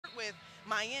with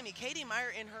Miami. Katie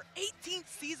Meyer in her 18th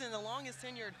season, the longest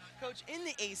tenured coach in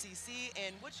the ACC,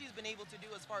 and what she's been able to do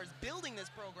as far as building this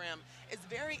program is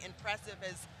very impressive,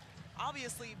 has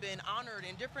obviously been honored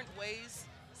in different ways,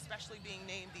 especially being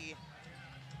named the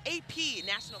AP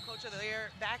National Coach of the Year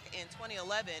back in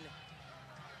 2011.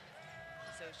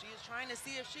 So she is trying to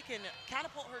see if she can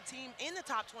catapult her team in the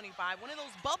top 25, one of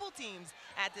those bubble teams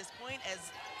at this point, as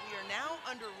we are now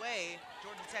underway.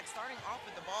 Georgia Tech starting off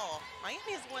with the ball.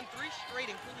 Miami has won 3 straight,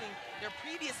 including their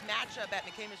previous matchup at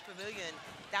McCamish Pavilion.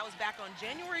 That was back on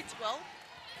January 12th.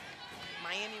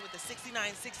 Miami with a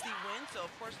 69-60 win, so of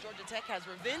course Georgia Tech has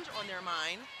revenge on their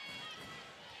mind.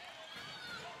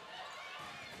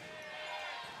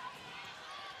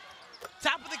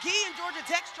 Top of the key, and Georgia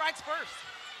Tech strikes first.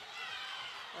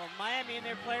 Well, Miami in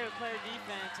their player-to-player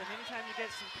defense, and anytime you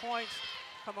get some points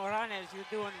from Oranes, you're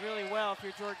doing really well if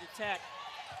you're Georgia Tech.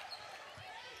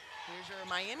 Here's your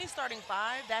Miami starting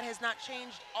 5. That has not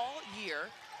changed all year.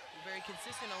 They're very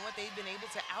consistent on what they've been able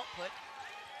to output.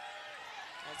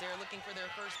 As they're looking for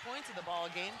their first points of the ball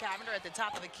game, Cavinder at the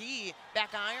top of the key,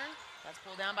 back iron. That's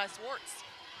pulled down by Swartz.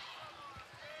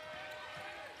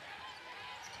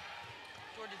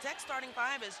 Georgia Tech starting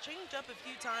 5 has changed up a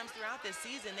few times throughout this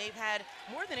season. They've had,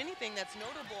 more than anything that's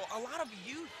notable, a lot of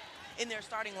youth in their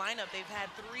starting lineup. They've had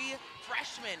 3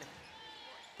 freshmen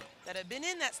that have been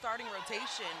in that starting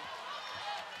rotation.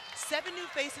 7 new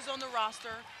faces on the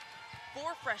roster,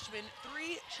 4 freshmen,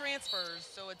 3 transfers.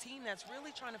 So a team that's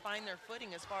really trying to find their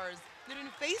footing as far as the new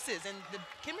faces and the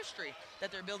chemistry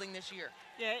that they're building this year.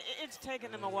 Yeah, it's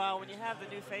taken them a while when you have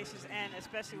the new faces, and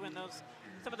especially when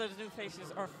some of those new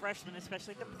faces are freshmen,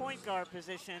 especially the point guard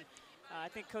position. I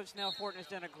think Coach Nell Fortin has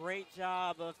done a great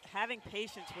job of having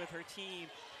patience with her team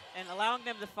and allowing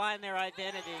them to find their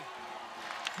identity.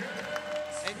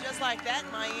 And just like that,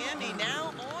 Miami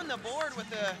now on the board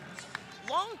with a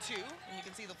long 2, and you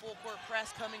can see the full court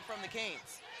press coming from the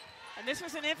Canes. And this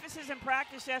was an emphasis in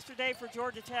practice yesterday for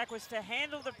Georgia Tech, was to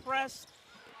handle the press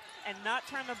and not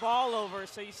turn the ball over.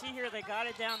 So you see here, they got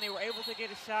it down. They were able to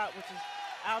get a shot, which is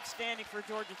outstanding for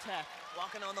Georgia Tech.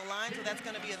 Walking on the line, so that's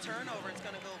going to be a turnover. It's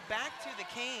going to go back to the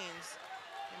Canes.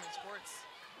 Swartz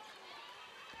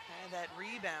had that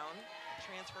rebound,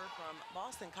 transfer from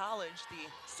Boston College, the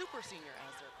super senior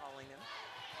as they're calling him.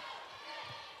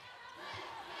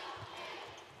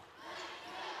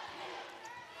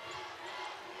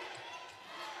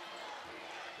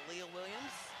 Leah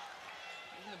Williams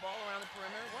moving the ball around the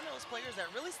perimeter. One of those players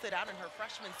that really stood out in her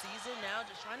freshman season, now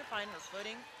just trying to find her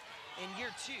footing in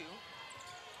year 2.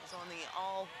 Was on the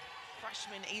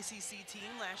all-freshman ACC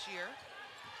team last year.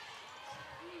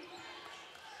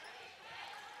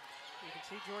 You can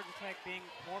see Georgia Tech being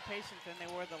more patient than they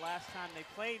were the last time they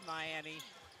played Miami.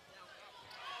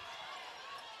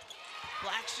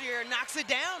 Blackshear knocks it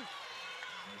down.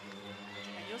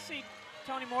 And you'll see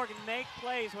Tonie Morgan make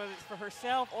plays, whether it's for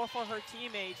herself or for her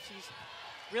teammates. She's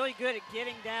really good at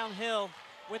getting downhill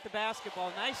with the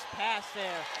basketball. Nice pass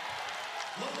there.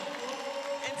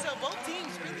 And so both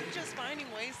teams really just finding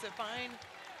ways to find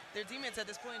their teammates at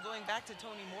this point. Going back to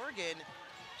Tonie Morgan,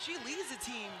 she leads the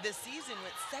team this season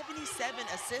with 77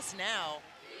 assists now.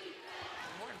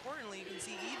 And more importantly, you can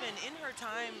see even in her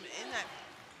time in that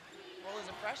role as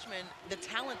a freshman, the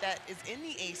talent that is in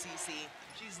the ACC.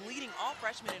 She's leading all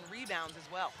freshmen in rebounds as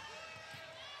well.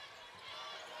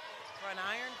 Front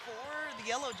iron for the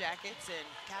Yellow Jackets, and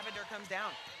Cavinder comes down.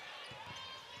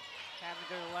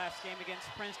 Cavinder, the last game against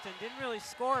Princeton, didn't really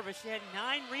score, but she had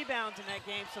 9 rebounds in that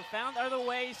game, so found other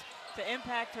ways to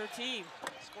impact her team.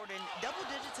 Scored in double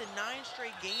digits in 9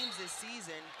 straight games this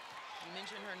season. You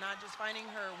mentioned her not just finding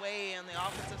her way on the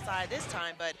offensive side this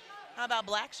time, but how about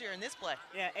Blackshear in this play?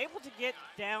 Yeah, able to get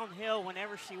downhill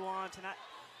whenever she wants. And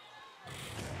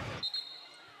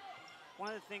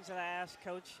one of the things that I asked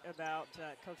Coach about,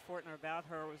 Coach Fortner about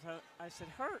her was, I said,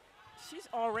 she's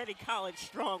already college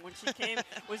strong when she came.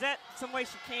 Was that some way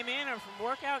she came in or from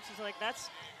workout? She's like, that's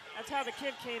how the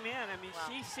kid came in. I mean, wow.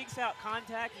 She seeks out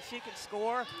contact and she can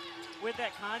score with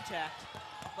that contact.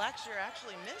 Blackshear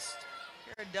actually missed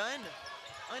here, done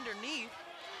underneath.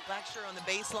 Blackshear on the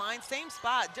baseline, same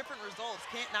spot, different results.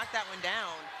 Can't knock that one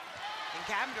down. And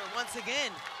Cavinder once again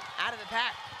out of the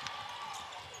pack.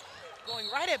 Going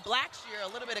right at Blackshear,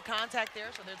 a little bit of contact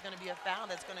there, so there's going to be a foul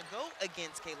that's going to go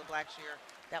against Kayla Blackshear.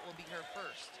 That will be her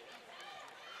first.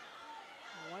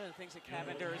 One of the things that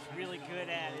Cavinder is really good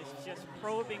at is just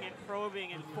probing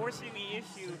and forcing the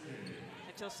issue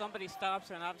until somebody stops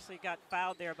her, and obviously got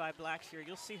fouled there by Blackshear.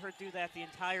 You'll see her do that the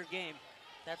entire game.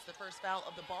 That's the first foul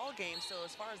of the ball game. So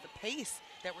as far as the pace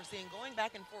that we're seeing going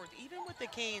back and forth, even with the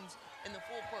Canes in the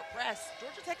full court press,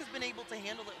 Georgia Tech has been able to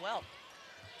handle it well.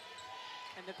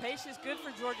 And the pace is good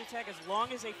for Georgia Tech as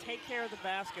long as they take care of the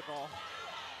basketball.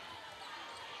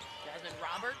 Jasmyne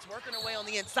Roberts working her way on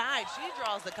the inside. She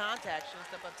draws the contact. She'll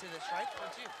step up to the stripe for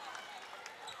two.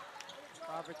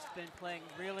 Roberts has been playing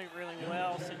really, really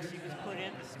well since she was put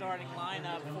in the starting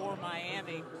lineup for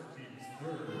Miami.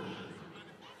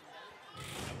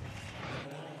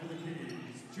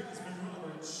 Jasmyne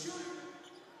Roberts shooting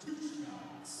 2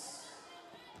 shots.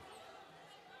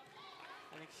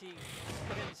 I think she was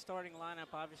put in the starting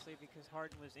lineup obviously because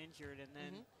Harden was injured, and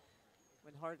then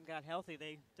when Harden got healthy,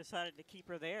 they decided to keep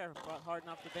her there. Brought Harden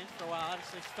off the bench for a while.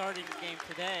 Obviously starting the game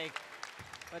today.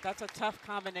 But that's a tough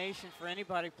combination for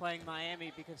anybody playing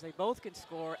Miami because they both can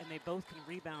score and they both can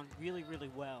rebound really, really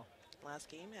well. Last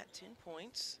game at 10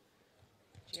 points.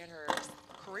 She had her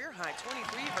career high 23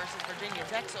 versus Virginia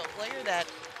Tech, so a player that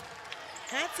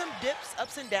had some dips,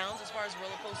 ups and downs as far as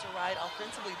roller coaster ride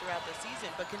offensively throughout the season,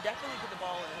 but can definitely put the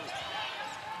ball in the hoop.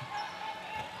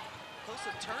 Close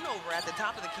to turnover at the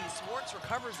top of the key. Swartz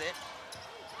recovers it.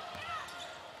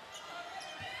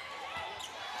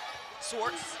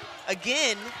 Swartz,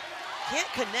 again, can't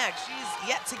connect. She's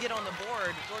yet to get on the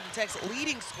board. Georgia Tech's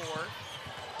leading scorer.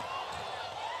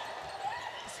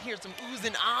 Let's hear some oohs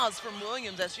and ahs from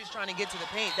Williams as she's trying to get to the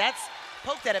paint. That's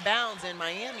poked out of bounds, and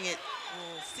Miami, it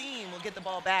will seem, will get the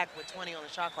ball back with 20 on the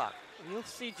shot clock. You'll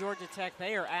see Georgia Tech,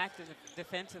 they are active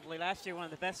defensively. Last year, one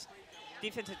of the best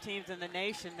defensive teams in the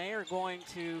nation. They are going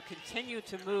to continue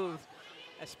to move,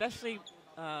 especially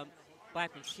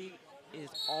Blackman. She is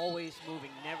always moving,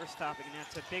 never stopping, and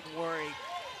that's a big worry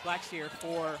Blackshear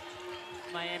for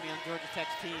Miami on Georgia Tech's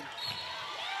team.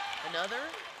 Another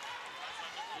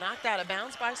knocked out of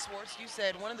bounds by Swartz. You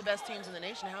said one of the best teams in the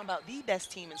nation. How about the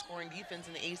best team in scoring defense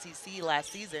in the ACC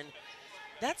last season?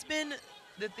 That's been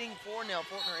the thing for Nell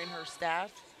Fortner and her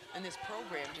staff in this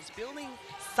program, just building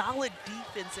solid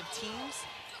defensive teams,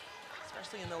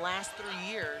 especially in the last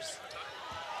 3 years.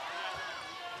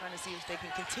 Trying to see if they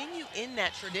can continue in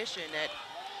that tradition at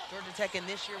Georgia Tech in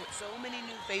this year with so many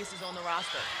new faces on the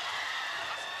roster.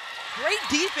 Great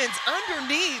defense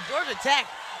underneath. Georgia Tech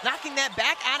knocking that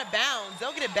back out of bounds.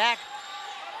 They'll get it back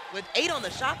with 8 on the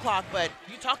shot clock, but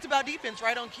you talked about defense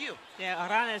right on cue. Yeah,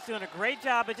 Arana is doing a great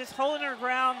job of just holding her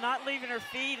ground, not leaving her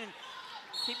feet, and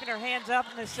keeping her hands up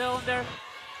in the cylinder.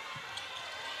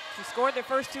 She scored their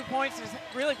first 2 points and has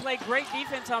really played great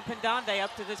defense on Pendande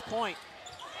up to this point.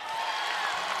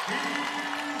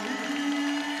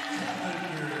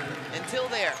 Until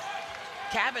there,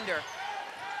 Cavinder,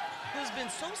 who's been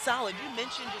so solid. You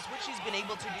mentioned just what she's been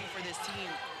able to do for this team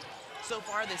so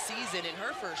far this season in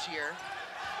her first year.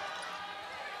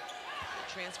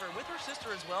 Transfer with her sister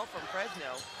as well from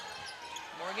Fresno.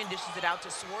 Morgan dishes it out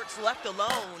to Swartz, left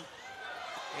alone,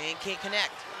 and can't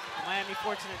connect. Miami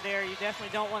fortunate there. You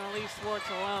definitely don't want to leave Swartz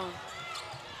alone.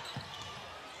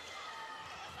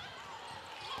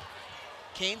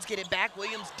 Canes get it back.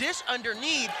 Williams dish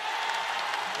underneath.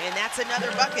 And that's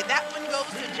another bucket. That one goes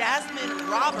to Jasmyne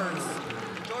Roberts.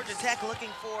 Georgia Tech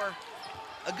looking for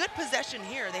a good possession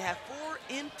here. They have 4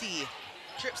 empty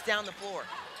trips down the floor.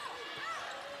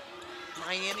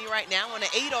 Miami right now on an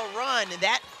 8-0 run, and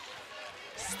that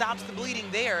stops the bleeding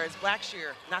there as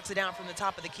Blackshear knocks it down from the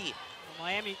top of the key. Well,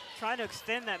 Miami trying to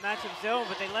extend that matchup zone,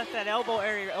 but they left that elbow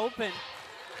area open.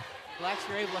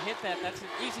 Blackshear able to hit that. That's an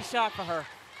easy shot for her.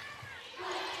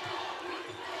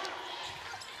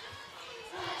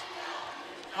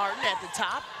 Harden at the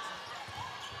top.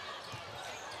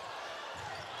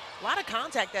 A lot of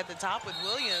contact at the top with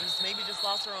Williams. Maybe just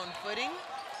lost her own footing.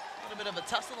 A little bit of a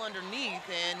tussle underneath,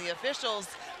 and the officials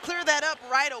clear that up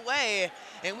right away.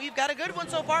 And we've got a good one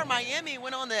so far. Miami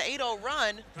went on the 8-0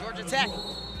 run. Georgia Tech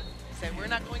said, we're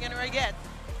not going anywhere yet.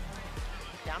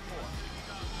 Down 4.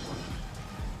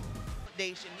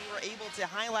 We were able to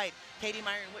highlight Katie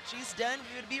Meyer and what she's done.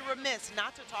 We would be remiss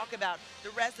not to talk about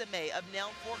the resume of Nell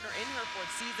Fortner in her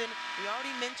 4th season. We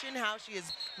already mentioned how she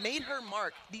has made her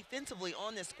mark defensively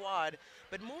on this squad.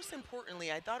 But most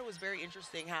importantly, I thought it was very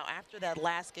interesting how after that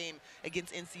last game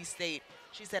against NC State,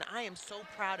 she said, I am so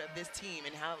proud of this team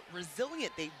and how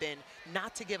resilient they've been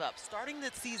not to give up. Starting the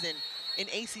season in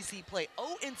ACC play,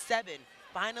 0-7,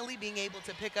 finally being able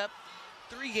to pick up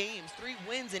 3 games, 3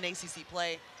 wins in ACC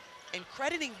play, and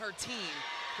crediting her team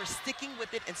for sticking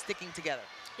with it and sticking together.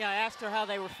 Yeah, I asked her how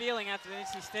they were feeling after the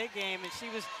NC State game, and she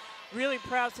was really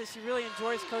proud, says she really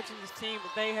enjoys coaching this team.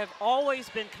 But they have always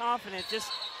been confident, just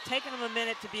taking them a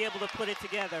minute to be able to put it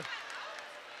together.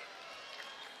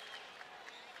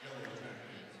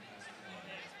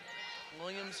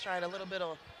 Williams tried a little bit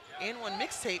of and-one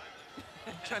mixtape,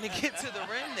 trying to get to the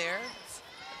rim there. It's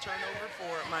a turnover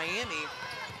for Miami.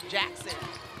 Jackson.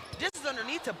 This is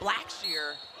underneath to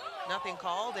Blackshear. Nothing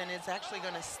called, and it's actually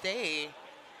going to stay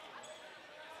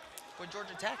for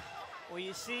Georgia Tech. Well,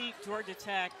 you see Georgia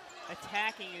Tech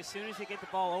attacking as soon as they get the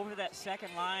ball over that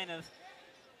second line of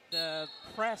the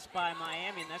press by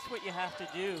Miami, and that's what you have to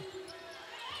do.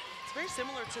 It's very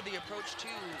similar to the approach, too,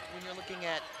 when you're looking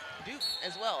at Duke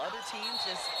as well. Other teams,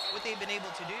 just what they've been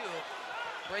able to do,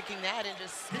 breaking that and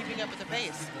just keeping up with the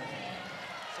pace.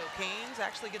 So Canes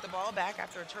actually get the ball back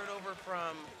after a turnover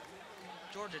from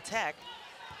Georgia Tech.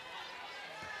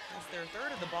 That's their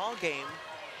third of the ball game.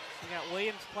 You got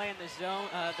Williams playing the zone,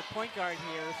 the point guard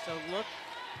here, so look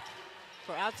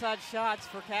for outside shots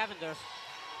for Cavinder.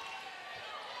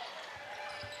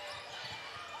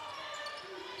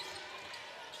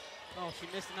 Oh, she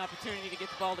missed an opportunity to get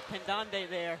the ball to Pendande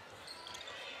there.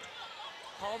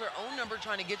 Called her own number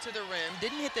trying to get to the rim.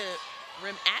 Didn't hit the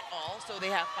rim at all, so they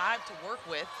have 5 to work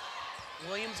with.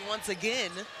 Williams once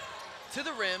again to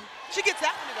the rim. She gets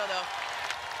that one to go, though.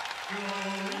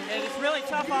 And it's really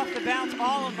tough off the bounce,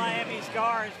 all of Miami's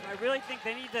guards. I really think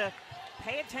they need to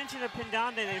pay attention to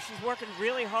Pendande there. She's working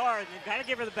really hard. They've got to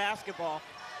give her the basketball.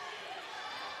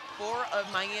 4 of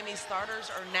Miami's starters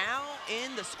are now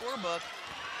in the scorebook.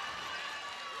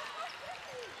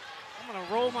 I'm going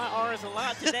to roll my R's a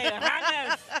lot today.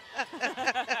 Hotness.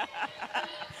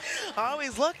 I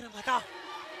always look and I'm like, oh.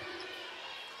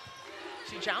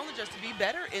 She challenged us to be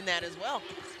better in that as well.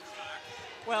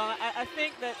 Well, I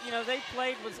think that, you know, they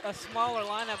played with a smaller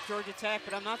lineup, Georgia Tech,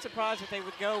 but I'm not surprised that they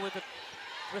would go with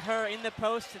her in the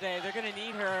post today. They're going to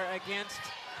need her against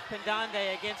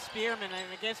Pendande, against Spearman,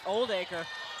 and against Oldacre.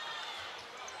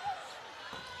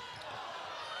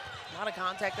 A lot of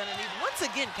contact underneath. Once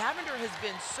again, Cavinder has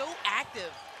been so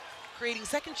active, creating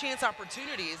second chance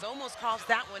opportunities. Almost coughed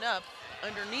that one up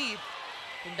underneath.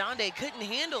 Pendande couldn't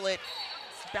handle it.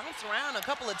 It's bounced around a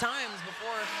couple of times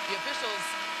before the officials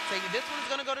say this one's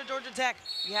going to go to Georgia Tech.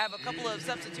 You have a couple of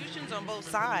substitutions on both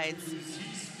sides.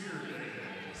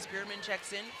 Spearman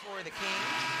checks in for the Kings.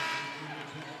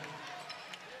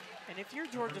 And if you're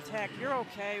Georgia Tech, you're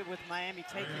okay with Miami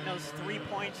taking those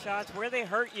three-point shots. Where they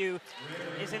hurt you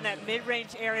is in that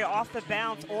mid-range area off the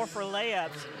bounce or for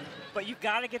layups. But you've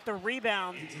got to get the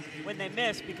rebound when they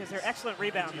miss because they're excellent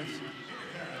rebounders.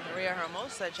 Maria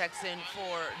Hermosa checks in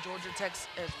for Georgia Tech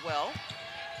as well.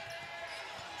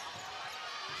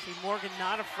 See Morgan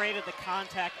not afraid of the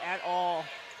contact at all.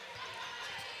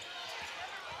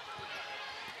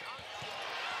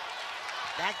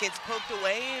 That gets poked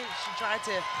away. She tried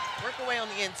to work away on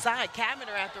the inside.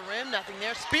 Cavinder at the rim, nothing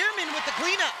there. Spearman with the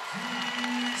cleanup.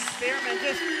 Spearman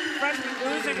just freshman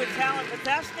oozing with talent, but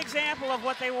that's an example of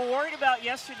what they were worried about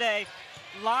yesterday.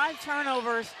 Live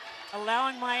turnovers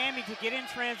allowing Miami to get in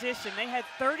transition. They had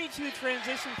 32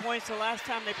 transition points the last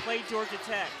time they played Georgia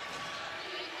Tech.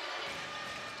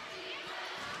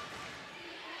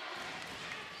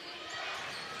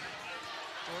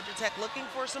 Georgia Tech looking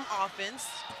for some offense.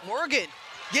 Morgan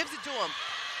gives it to him.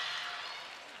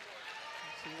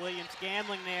 See Williams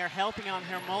gambling there, helping on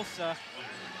Hermosa.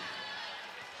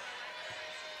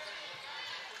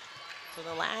 So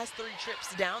the last 3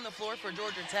 trips down the floor for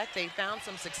Georgia Tech, they found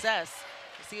some success.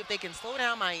 To see if they can slow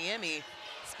down Miami.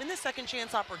 It's been the second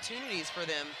chance opportunities for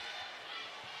them.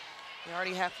 They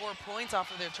already have 4 points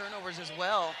off of their turnovers as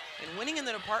well, and winning in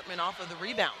the department off of the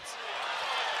rebounds.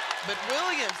 But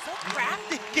Williams, so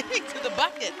crafty getting to the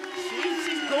bucket.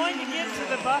 She's going to get to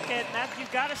the bucket, and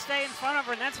you've got to stay in front of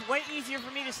her, and that's way easier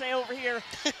for me to say over here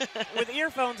with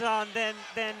earphones on than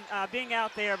being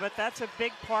out there, but that's a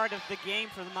big part of the game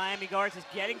for the Miami guards is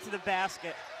getting to the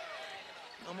basket.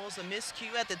 Almost a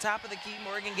miscue at the top of the key.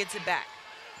 Morgan gets it back.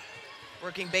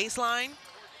 Working baseline,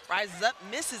 rises up,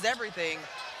 misses everything,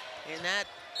 and that's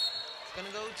going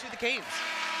to go to the Canes.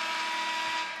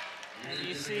 And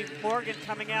you see Morgan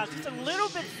coming out just a little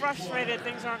bit frustrated.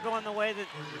 Things aren't going the way that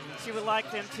she would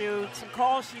like them to. Some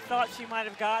calls she thought she might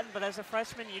have gotten, but as a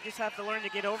freshman, you just have to learn to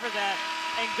get over that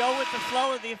and go with the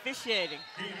flow of the officiating.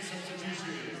 You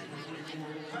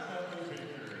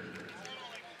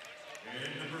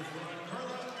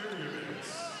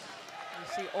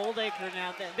see Oldacre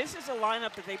now. This is a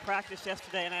lineup that they practiced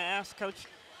yesterday, and I asked Coach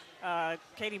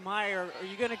Katie Meyer, are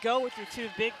you going to go with your 2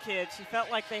 big kids? She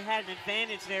felt like they had an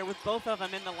advantage there with both of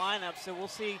them in the lineup, so we'll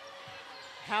see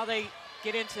how they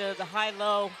get into the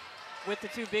high-low with the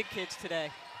 2 big kids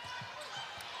today.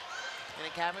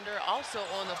 And Cavinder also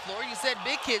on the floor. You said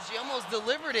big kids, she almost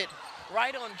delivered it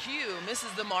right on cue,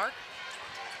 misses the mark.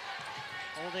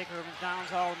 Oldacre and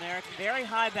McDonald's All-American, very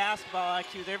high basketball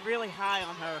IQ. They're really high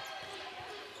on her.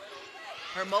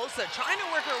 Hermosa trying to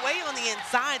work her way on the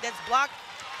inside. That's blocked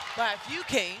by a few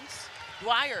Canes.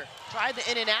 Dwyer tried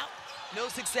the in and out. No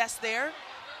success there.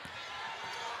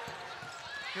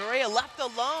 Urea left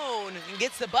alone and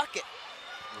gets the bucket.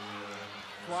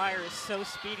 Dwyer is so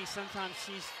speedy, sometimes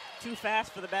she's too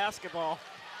fast for the basketball.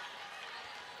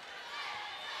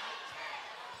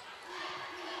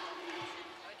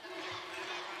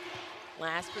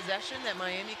 Last possession that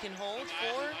Miami can hold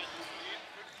for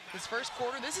this first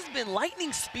quarter. This has been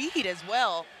lightning speed as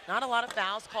well. Not a lot of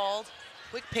fouls called.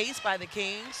 Quick pace by the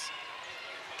Kings.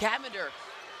 Cavinder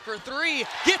for three,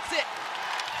 gets it.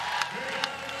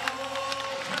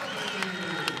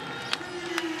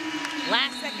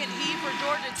 Last second heat for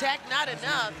Georgia Tech, not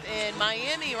enough. And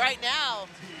Miami right now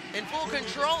in full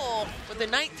control with a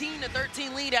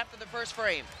 19-13 lead after the first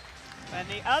frame. And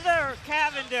the other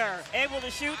Cavinder able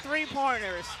to shoot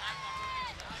three-pointers.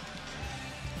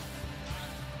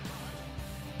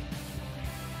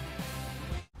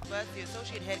 But the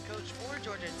associate head coach for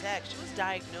Georgia Tech, she was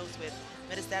diagnosed with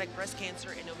metastatic breast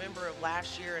cancer in November of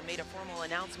last year and made a formal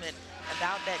announcement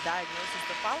about that diagnosis.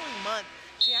 The following month,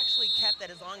 she actually kept that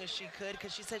as long as she could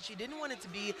because she said she didn't want it to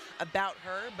be about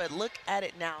her, but look at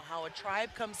it now, how a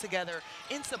tribe comes together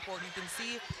in support. You can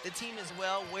see the team as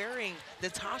well wearing the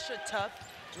Tasha Tough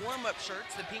warm-up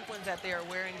shirts, the pink ones that they are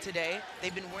wearing today.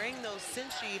 They've been wearing those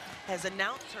since she has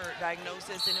announced her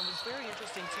diagnosis, and it was very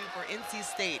interesting too for NC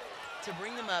State to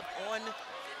bring them up on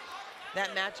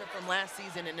that matchup from last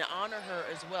season and to honor her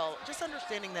as well. Just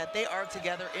understanding that they are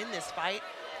together in this fight.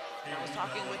 And I was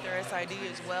talking with their SID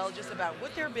as well just about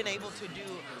what they've been able to do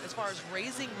as far as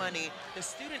raising money. The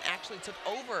student actually took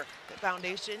over the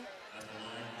foundation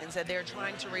and said they're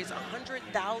trying to raise $100,000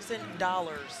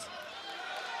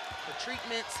 for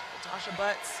treatments for Tasha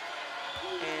Butts.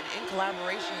 And in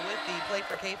collaboration with the Play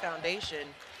for K Foundation,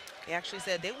 they actually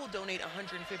said they will donate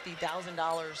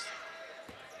 $150,000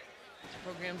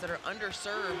 programs that are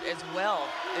underserved as well,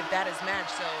 if that is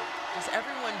matched. So just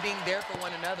everyone being there for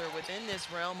one another within this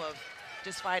realm of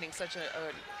just fighting such an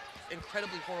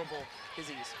incredibly horrible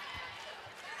disease.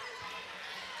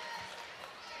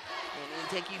 And we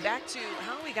take you back to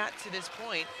how we got to this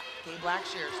point. Kay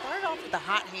Blackshear started off with a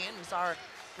hot hand. We saw her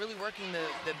really working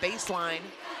the baseline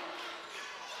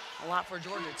a lot for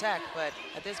Georgia Tech, but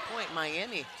at this point,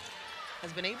 Miami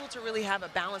has been able to really have a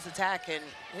balanced attack and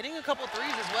hitting a couple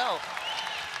threes as well.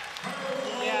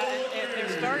 Yeah, and their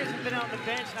starters have been on the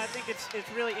bench, and I think it's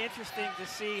really interesting to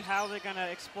see how they're going to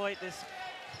exploit this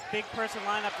big person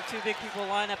lineup, the two big people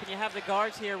lineup, and you have the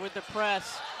guards here with the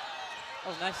press.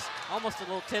 Oh, nice, almost a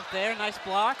little tip there, nice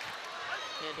block.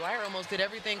 Yeah, Dwyer almost did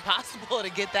everything possible to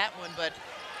get that one, but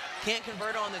can't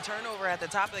convert on the turnover at the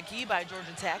top of the key by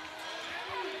Georgia Tech.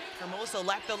 Hermosa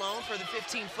left alone for the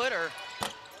 15-footer.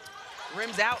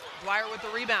 Rims out, Dwyer with the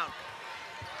rebound.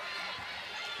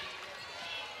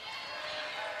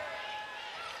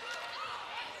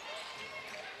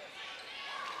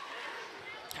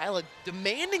 Kyla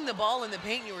demanding the ball in the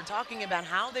paint. You were talking about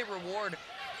how they reward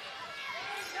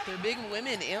their big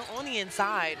women on the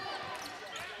inside.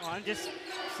 Well, I'm just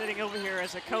sitting over here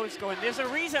as a coach going, there's a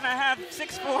reason I have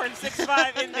 6'4" and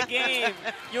 6'5" in the game.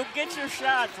 You'll get your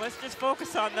shots. Let's just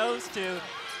focus on those two.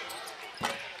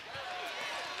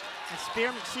 And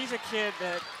Spearman, she's a kid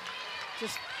that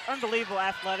just unbelievable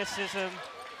athleticism,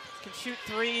 can shoot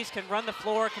threes, can run the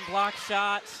floor, can block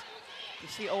shots. You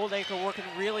see Oldacre working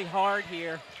really hard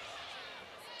here.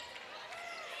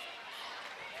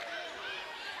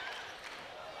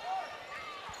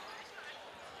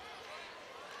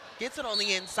 Gets it on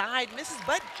the inside, misses,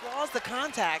 but draws the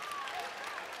contact.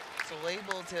 So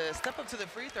able to step up to the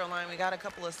free throw line. We got a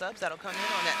couple of subs that'll come in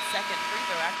on that second free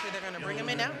throw. Actually, they're gonna bring them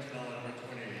in now.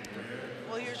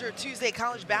 Well, here's your Tuesday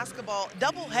college basketball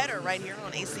doubleheader right here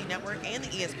on AC Network and the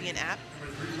ESPN app.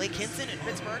 Lake Hinson and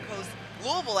Pittsburgh host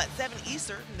Louisville at 7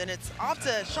 Eastern. And then it's off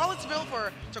to Charlottesville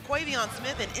for Jaquavion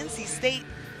Smith and NC State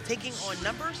taking on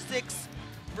number 6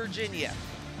 Virginia.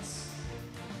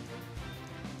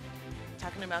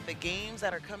 Talking about the games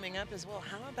that are coming up as well.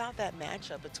 How about that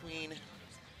matchup between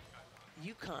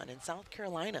UConn and South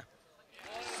Carolina?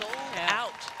 Sold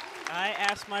out. I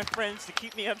asked my friends to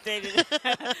keep me updated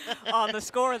on the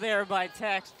score there by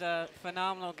text.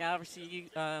 Phenomenal. Obviously,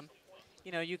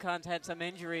 you know, UConn's had some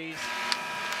injuries,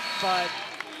 but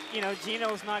you know,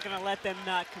 Gino's not going to let them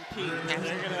not compete. They're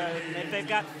gonna, if they've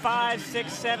got 5,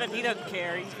 6, 7, he doesn't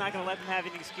care. He's not going to let them have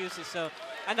any excuses. So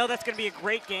I know that's going to be a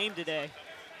great game today.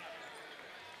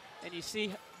 And you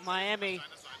see Miami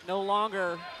no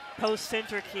longer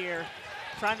post-centric here,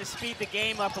 trying to speed the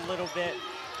game up a little bit.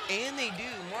 And they do.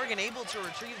 Morgan able to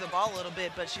retrieve the ball a little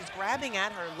bit, but she's grabbing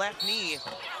at her left knee.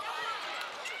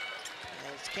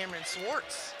 As Cameron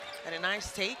Swartz had a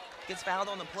nice take, gets fouled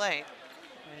on the play.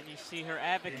 And you see her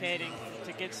advocating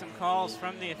to get some calls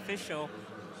from the official.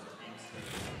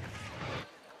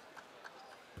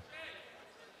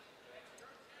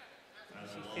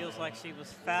 Feels like she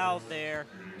was fouled there.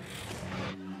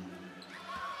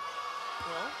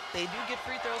 Well, they do get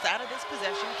free throws out of this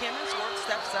possession. Cameron Swartz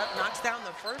steps up, knocks down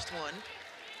the first one.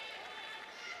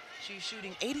 She's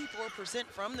shooting 84%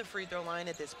 from the free throw line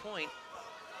at this point.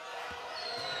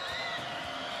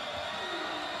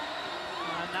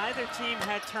 Neither team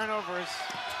had turnovers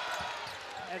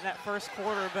in that first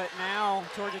quarter, but now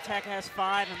Georgia Tech has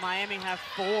 5 and Miami have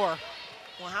 4.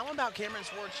 Well, how about Cameron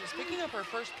Swartz just picking up her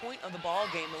first point of the ball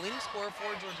game, the leading scorer for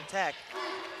Georgia Tech.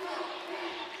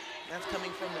 That's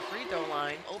coming from the free throw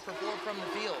line, 0 for 4 from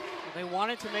the field. They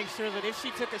wanted to make sure that if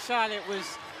she took a shot, it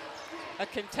was a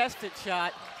contested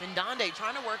shot. Pendande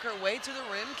trying to work her way to the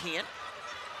rim, can't.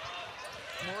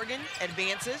 Morgan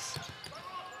advances.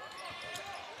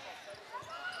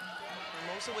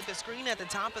 Hermosa with the screen at the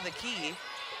top of the key.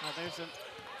 Oh, there's a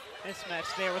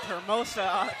mismatch there with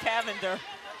Hermosa Cavinder.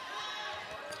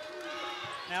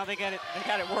 Now they got it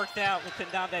worked out with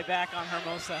Pendande back on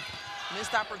Hermosa.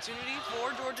 Missed opportunity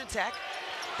for Georgia Tech.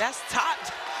 That's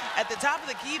topped at the top of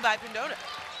the key by Pendande.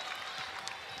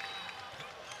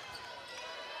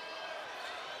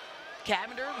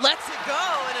 Cavinder lets it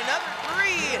go, and another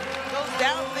 3 goes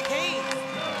down for the Canes.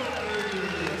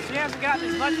 She hasn't gotten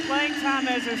as much playing time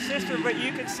as her sister, but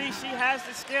you can see she has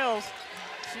the skills.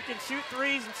 She can shoot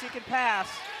threes and she can pass.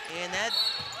 And that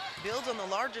builds on the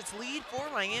largest lead for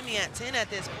Miami at 10 at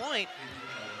this point.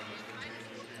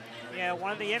 Yeah,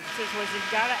 one of the emphasis was you've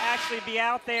got to actually be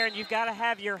out there and you've got to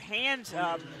have your hands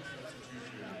up,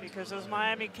 because those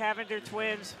Miami Cavinder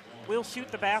twins will shoot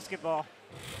the basketball.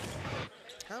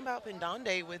 How about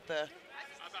Pendande with the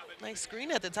nice screen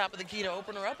at the top of the key to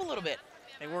open her up a little bit?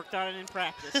 They worked on it in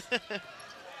practice.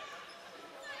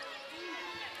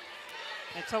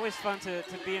 It's always fun to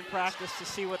be in practice to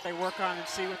see what they work on and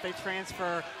see what they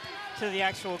transfer to the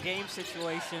actual game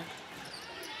situation.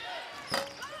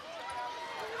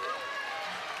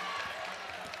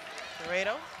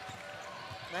 Laredo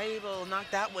not able to knock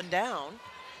that one down.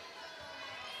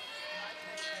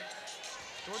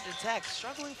 Georgia Tech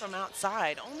struggling from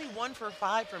outside, only 1 for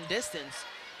 5 from distance.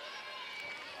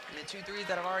 And the 2 threes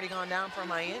that have already gone down for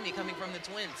Miami coming from the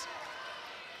Twins.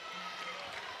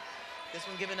 This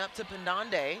one given up to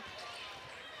Pendande.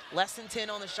 Less than 10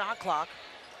 on the shot clock.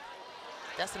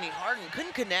 Destiny Harden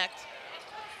couldn't connect.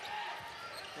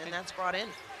 And that's brought in.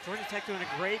 Georgia Tech doing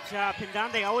a great job.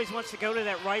 Pendande always wants to go to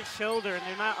that right shoulder, and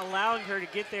they're not allowing her to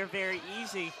get there very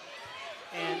easy.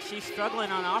 And she's struggling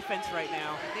on offense right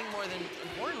now. I think more than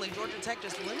importantly, Georgia Tech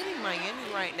just limiting Miami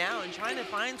right now and trying to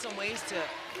find some ways to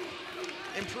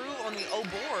improve on the O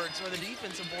boards or the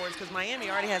defensive boards, because Miami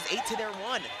already has 8 to their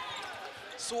 1.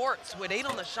 Swartz with 8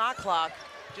 on the shot clock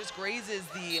just grazes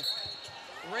the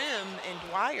rim, and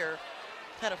Dwyer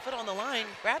had a foot on the line,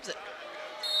 grabs it.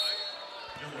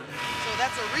 So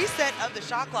that's a reset of the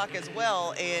shot clock as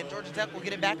well, and Georgia Tech will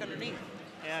get it back underneath.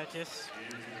 Yeah, just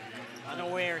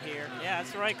unaware here. Yeah,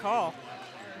 that's the right call.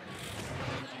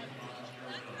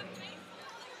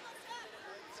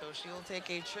 So she'll take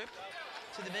a trip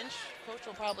to the bench. Coach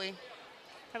will probably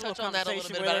Have touch a on that a little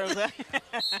bit with better.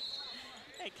 her.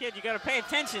 Hey, kid, you got to pay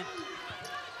attention.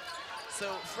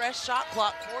 So fresh shot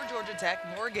clock for Georgia Tech.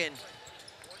 Morgan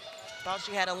thought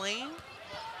she had a lane.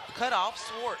 Cut off.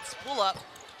 Swartz pull up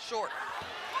short.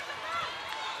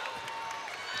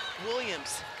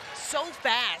 Williams so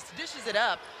fast, dishes it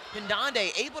up.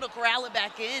 Pendande able to corral it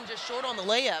back in, just short on the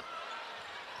layup.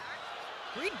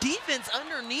 Great defense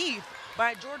underneath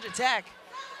by Georgia Tech.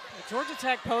 The Georgia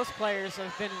Tech post players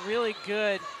have been really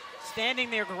good,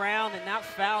 standing their ground and not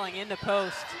fouling in the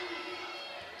post.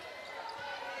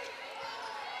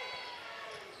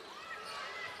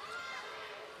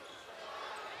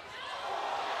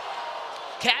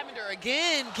 Cavinder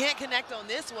again, can't connect on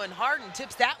this one. Harden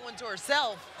tips that one to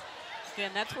herself.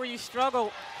 Again, that's where you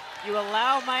struggle. You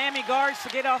allow Miami guards to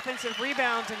get offensive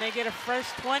rebounds and they get a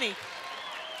fresh 20.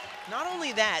 Not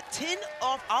only that, 10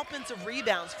 off offensive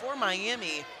rebounds for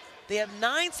Miami. They have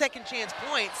 9 second chance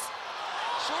points.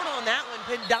 Short on that one,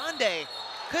 Pendande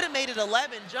could have made it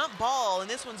 11, jump ball, and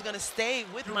this one's gonna stay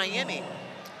with Miami.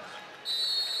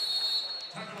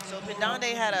 So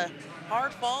Pendande had a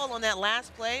hard fall on that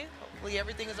last play. Hopefully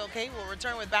everything is okay. We'll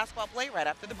return with basketball play right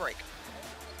after the break.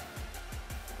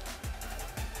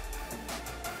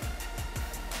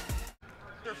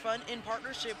 Fund in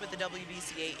partnership with the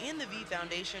WBCA and the V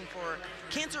Foundation for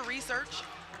Cancer Research.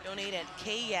 Donate at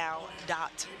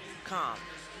KYOW.com.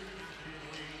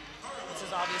 This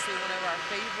is obviously one of our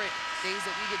favorite days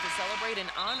that we get to celebrate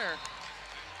and honor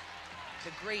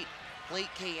the great late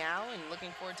K.Yow, and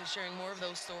looking forward to sharing more of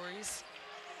those stories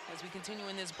as we continue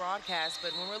in this broadcast.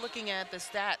 But when we're looking at the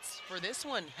stats for this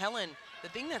one, Helen, the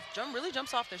thing that really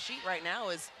jumps off the sheet right now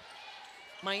is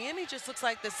Miami just looks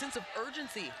like the sense of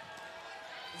urgency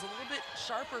is a little bit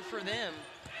sharper for them.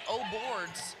 0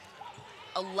 boards,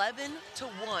 11-1,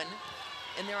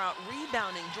 and they're out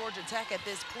rebounding Georgia Tech at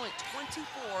this point,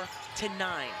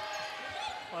 24-9.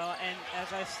 Well, and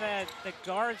as I said, the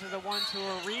guards are the ones who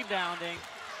are rebounding.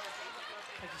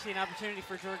 As you see an opportunity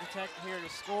for Georgia Tech here to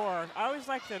score. I always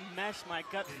like to mesh my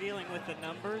gut feeling with the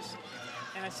numbers.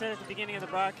 And I said at the beginning of the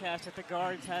broadcast that the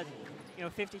guards had,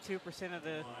 52% of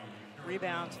the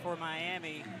rebounds for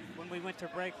Miami. When we went to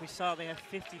break, we saw they had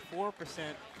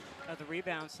 54% of the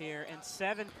rebounds here and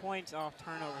 7 points off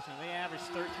turnovers. And they averaged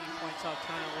 13 points off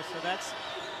turnovers. So that's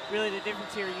really the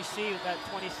difference here you see with that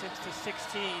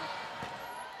 26-16.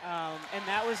 And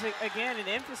that was, again, an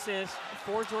emphasis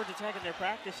for Georgia Tech in their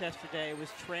practice yesterday was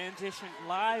transition,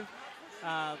 live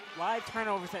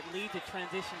turnovers that lead to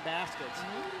transition baskets.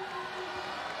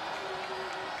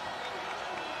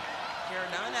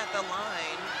 None at the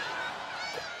line,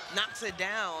 knocks it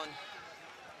down.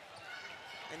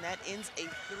 And that ends a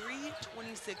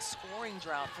 3:26 scoring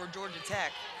drought for Georgia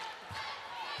Tech.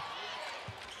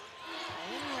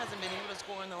 Miami hasn't been able to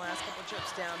score in the last couple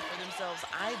trips down for themselves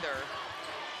either.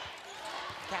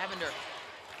 Cavinder.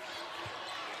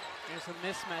 There's a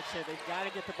mismatch here. They've got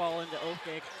to get the ball into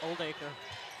Oldacre.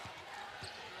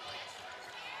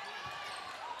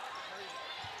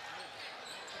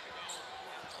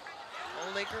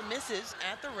 Oldacre misses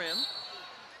at the rim.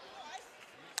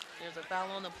 There's a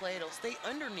foul on the play. It'll stay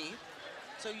underneath.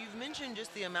 So you've mentioned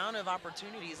just the amount of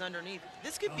opportunities underneath.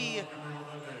 This could be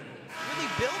really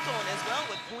built on as well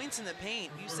with points in the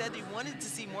paint. You said you wanted to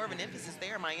see more of an emphasis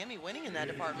there. Miami winning in that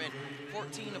department,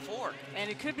 14-4. And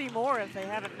it could be more if they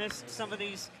haven't missed some of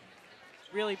these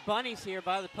really bunnies here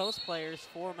by the post players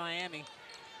for Miami.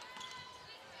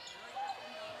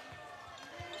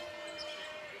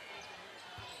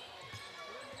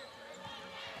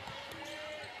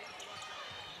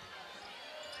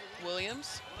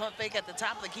 Williams, pump fake at the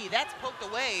top of the key. That's poked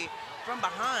away from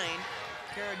behind.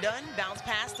 Kara Dunn, bounce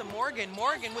pass to Morgan.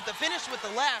 Morgan with the finish with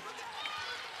the left.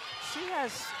 She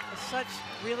has such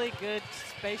really good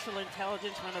spatial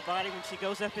intelligence on her body. When she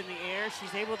goes up in the air,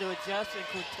 she's able to adjust and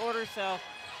contort herself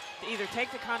to either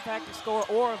take the contact and score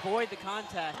or avoid the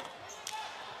contact.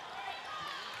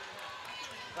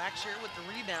 Blackshear with the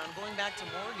rebound, going back to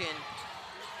Morgan.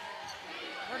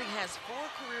 Harding has 4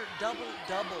 career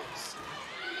double-doubles.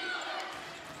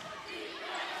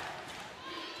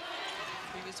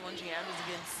 Previous one she had was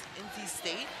against NC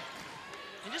State.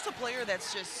 And just a player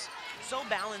that's just so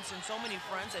balanced in so many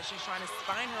fronts as she's trying to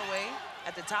find her way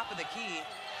at the top of the key.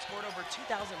 Scored over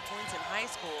 2,000 points in high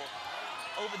school.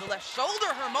 Over the left shoulder,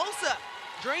 Hermosa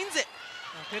drains it.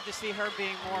 Well, good to see her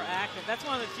being more active. That's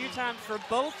one of the few times for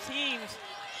both teams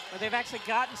where they've actually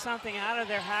gotten something out of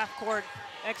their half-court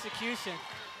execution.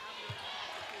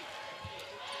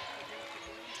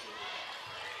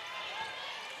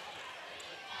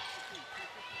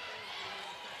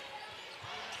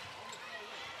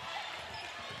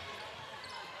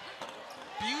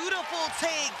 Beautiful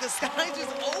take. The sky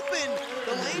just opened.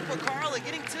 The lane for Carla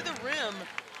getting to the rim.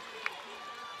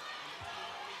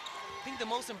 I think the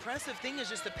most impressive thing is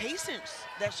just the patience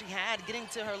that she had getting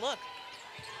to her look.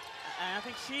 And I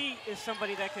think she is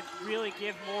somebody that could really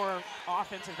give more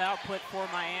offensive output for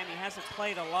Miami. Hasn't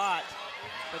played a lot,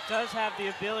 but does have the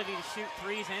ability to shoot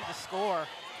threes and to score.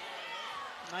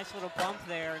 Nice little bump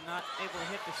there, not able to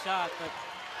hit the shot, but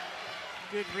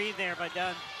good read there by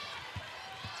Dunn.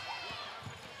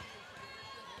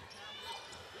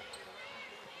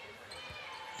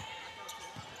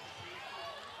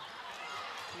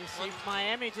 You see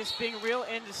Miami just being real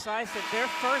indecisive. Their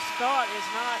first thought is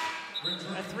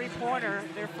not a three-pointer.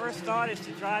 Their first thought is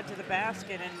to drive to the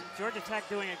basket, and Georgia Tech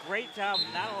doing a great job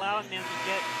of not allowing them to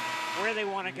get where they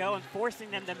want to go and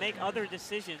forcing them to make other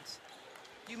decisions.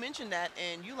 You mentioned that,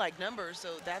 and you like numbers,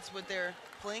 so that's what they're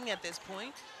playing at this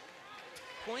point.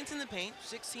 Points in the paint,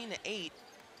 16-8.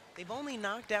 They've only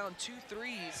knocked down 2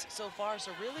 threes so far,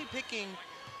 so really picking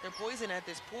their poison at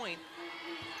this point.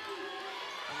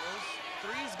 And those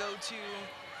threes go to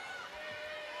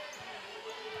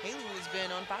Haley, who's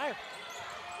been on fire.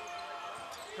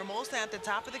 Hermosa at the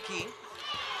top of the key.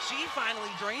 She finally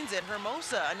drains it.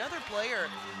 Hermosa, another player.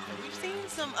 We've seen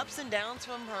some ups and downs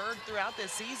from her throughout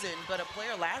this season, but a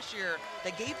player last year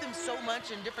that gave them so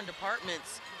much in different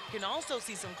departments. Can also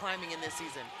see some climbing in this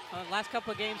season. Last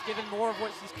couple of games given more of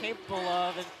what she's capable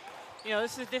of, and you know,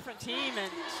 this is a different team,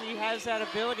 and she has that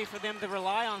ability for them to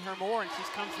rely on her more, and she's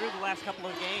come through the last couple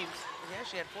of games. Yeah,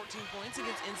 she had 14 points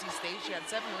against NC State. She had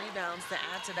 7 rebounds to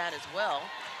add to that as well.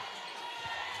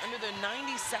 Under the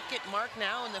 90-second mark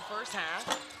now in the first half.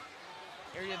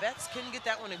 Area Vets couldn't get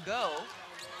that one to go.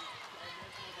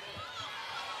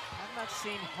 I've not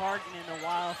seen Harden in a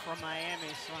while for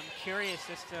Miami, so I'm curious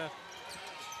as to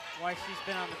why she's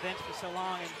been on the bench for so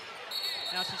long, and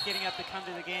now she's getting up to come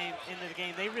to the game, into the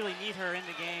game. They really need her in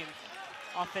the game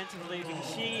offensively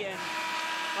because she and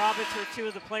Roberts are two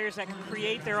of the players that can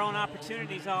create their own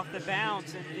opportunities off the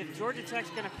bounce. And if Georgia Tech's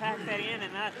going to pack that in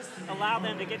and not allow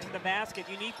them to get to the basket,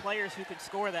 you need players who can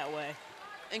score that way.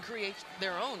 And create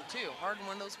their own, too. Harden,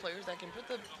 one of those players that can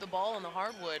put the ball on the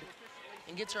hardwood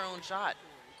and gets her own shot.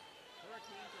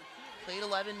 Played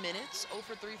 11 minutes, 0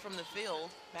 for 3 from the field,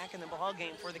 back in the ball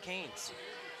game for the Canes.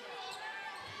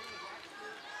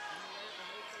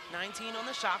 19 on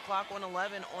the shot clock,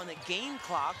 111 on the game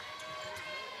clock.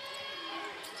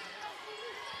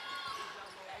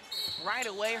 Right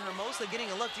away, Hermosa getting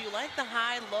a look. Do you like the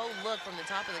high-low look from the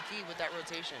top of the key with that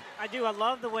rotation? I do. I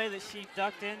love the way that she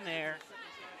ducked in there.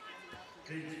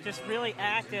 Just really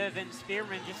active, and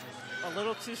Spearman just a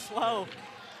little too slow.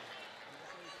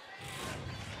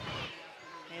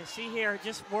 And see here,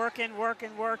 just working,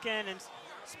 and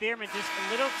Spearman just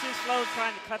a little too slow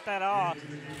trying to cut that off.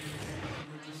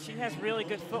 She has really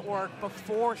good footwork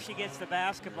before she gets the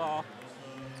basketball.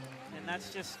 And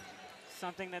that's just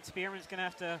something that Spearman's going to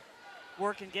have to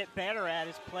work and get better at,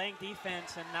 is playing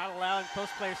defense and not allowing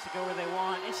post players to go where they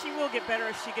want. And she will get better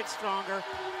as she gets stronger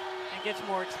and gets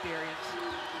more experience.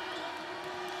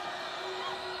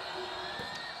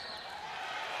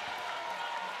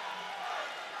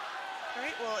 All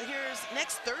right, well, here's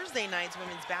next Thursday night's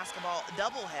women's basketball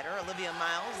doubleheader. Olivia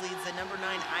Miles leads the number 9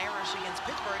 Irish against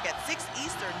Pittsburgh at 6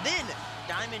 Eastern. Then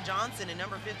Diamond Johnson and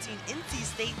number 15 NC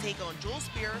State take on Jewel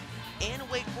Spear and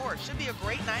Wake Forest. Should be a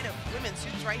great night of women's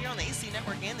hoops right here on the AC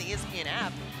Network and the ESPN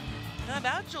app. How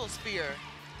about Jewel Spear?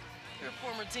 Your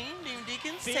former team, Dean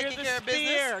Deacons, taking care of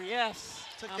business. Yes.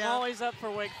 I'm always up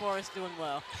for Wake Forest doing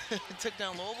well. Took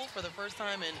down Louisville for the first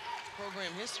time in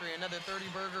program history. Another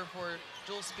 30-burger for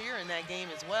Jewel Spear in that game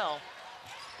as well.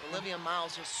 Olivia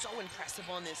Miles just so impressive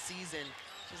on this season.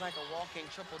 She's like a walking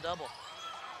triple-double.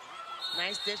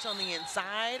 Nice dish on the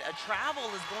inside. A travel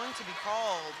is going to be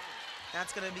called.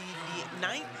 That's going to be the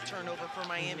 9th turnover for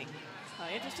Miami.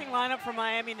 Interesting lineup for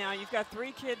Miami now. You've got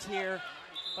 3 kids here,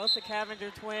 both the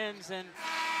Cavinder twins and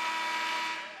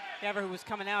Cavinder, who was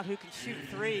coming out, who can shoot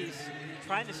threes.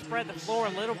 Trying to spread the floor a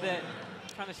little bit.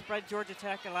 Trying to spread Georgia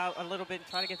Tech out a little bit and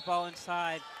try to get the ball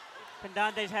inside.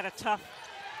 Pendante's had a tough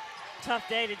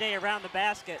day today around the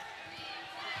basket.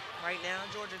 Right now,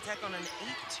 Georgia Tech on an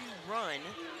 8-2 run.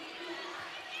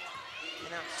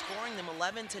 And outscoring them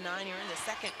 11-9 here in the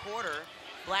second quarter.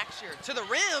 Blackshear to the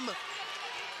rim.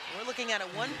 We're looking at a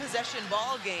 1-possession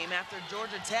ball game after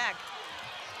Georgia Tech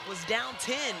was down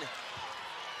 10.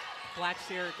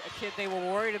 Blackshear, a kid they were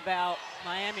worried about,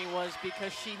 Miami was,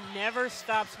 because she never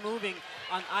stops moving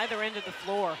on either end of the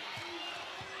floor.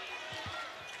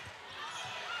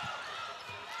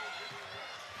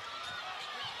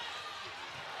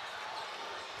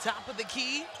 Top of the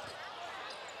key.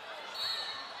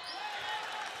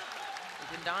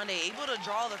 Pendante able to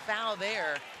draw the foul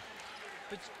there.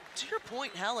 But to your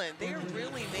point, Helen, they're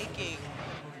really making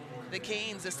the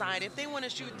Canes decide if they want to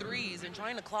shoot threes and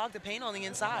trying to clog the paint on the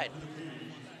inside.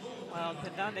 Well,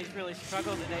 Pendante's really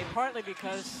struggled today, partly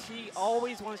because she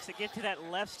always wants to get to that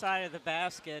left side of the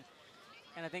basket.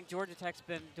 And I think Georgia Tech's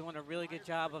been doing a really good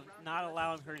job of not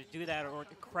allowing her to do that or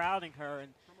crowding her.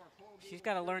 And she's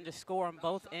got to learn to score on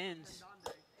both ends,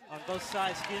 on both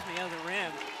sides, of the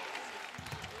rim.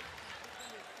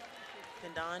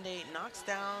 Pendante knocks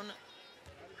down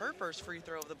her first free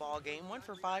throw of the ball game. 1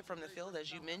 for 5 from the field,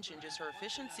 as you mentioned, just her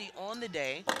efficiency on the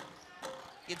day.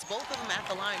 Gets both of them at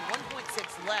the line,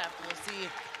 1.6 left. We'll see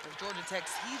if Georgia Tech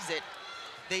heaves it.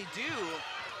 They do.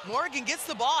 Morgan gets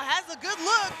the ball, has a good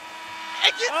look,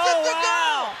 and gets it to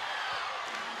go!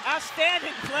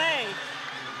 Outstanding play.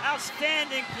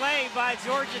 Outstanding play by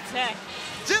Georgia Tech.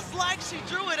 Just like she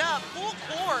drew it up, full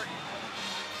court.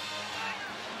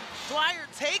 Dwyer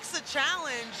takes a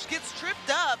challenge, gets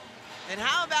tripped up, and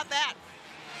how about that?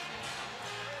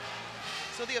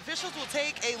 So the officials will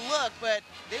take a look, but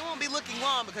they won't be looking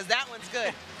long because that one's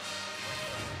good.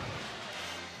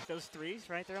 Those threes,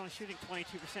 right? They're only shooting 22%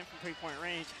 from three-point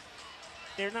range.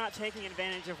 They're not taking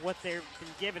advantage of what they've been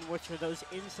given, which are those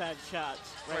inside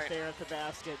shots right there at the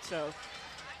basket. So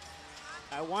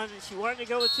She wanted to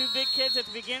go with two big kids at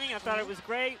the beginning. I thought it was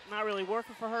great. Not really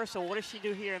working for her. So what does she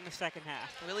do here in the second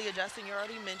half? Really adjusting. You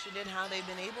already mentioned it, how they've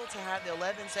been able to have the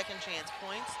 11 second chance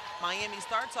points. Miami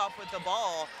starts off with the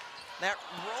ball that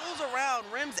rolls around,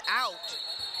 rims out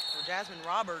for Jasmyne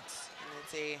Roberts. And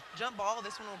it's a jump ball.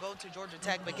 This one will go to Georgia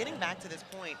Tech. But getting back to this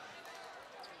point,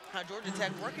 how Georgia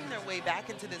Tech working their way back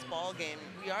into this ball game.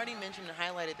 We already mentioned and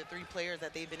highlighted the 3 players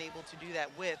that they've been able to do that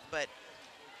with. But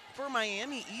for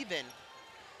Miami even,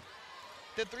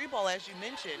 the 3 ball, as you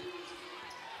mentioned,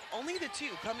 only the 2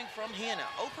 coming from Hanna.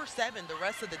 0 for 7, the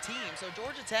rest of the team. So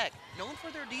Georgia Tech, known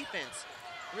for their defense,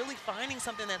 really finding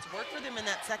something that's worked for them in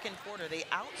that second quarter. They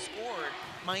outscored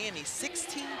Miami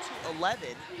 16-11.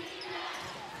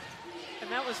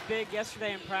 And that was big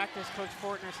yesterday in practice. Coach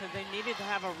Fortner said they needed to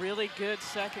have a really good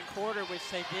second quarter, which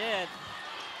they did.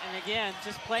 And again,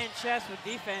 just playing chess with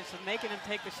defense and making them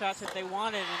take the shots that they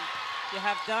wanted. And you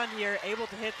have Dunn here able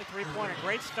to hit the 3-pointer.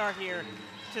 Great start here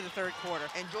to the third quarter.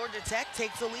 And Georgia Tech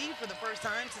takes the lead for the first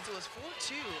time since it was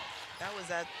 4-2. That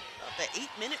was at the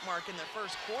 8-minute mark in the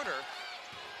first quarter.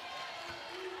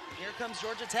 Here comes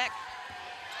Georgia Tech.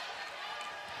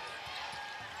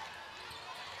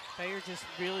 They're just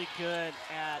really good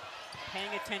at paying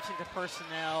attention to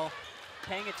personnel,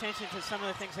 paying attention to some of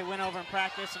the things they went over in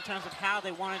practice in terms of how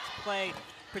they wanted to play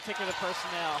particular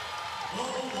personnel.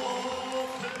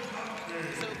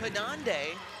 So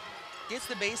Padande gets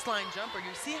the baseline jumper.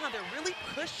 You see how they're really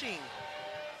pushing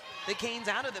the Canes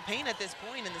out of the paint at this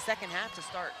point in the second half to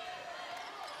start.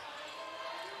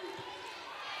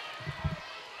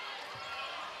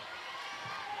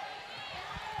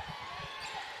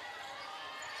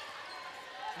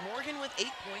 Morgan with 8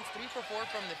 points, 3 for 4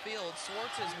 from the field.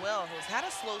 Swartz as well, who's had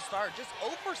a slow start, just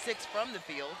 0 for 6 from the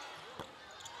field.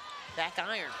 Back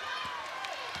iron.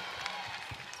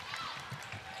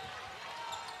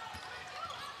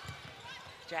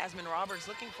 Jasmyne Roberts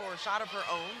looking for a shot of her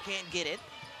own, can't get it.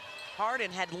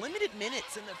 Harden had limited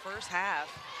minutes in the first half.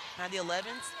 Had the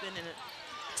 11th, spent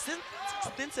an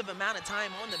extensive amount of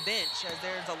time on the bench as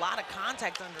there's a lot of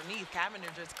contact underneath.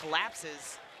 Cavinder just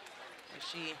collapses as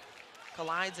she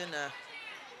collides into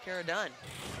Kara Dunn.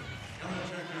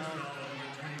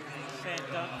 Saying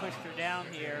Dunn pushed her down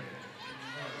here.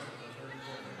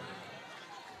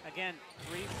 Again,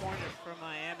 3-pointers for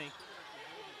Miami.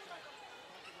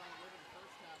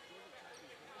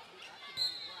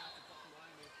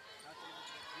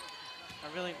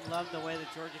 I really love the way that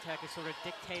Georgia Tech is sort of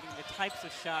dictating the types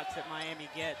of shots that Miami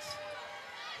gets.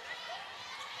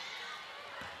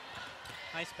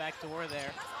 Nice back door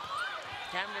there.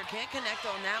 Cavinder can't connect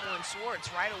on that one. Swartz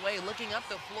right away looking up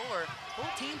the floor.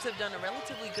 Both teams have done a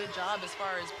relatively good job as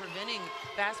far as preventing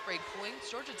fast break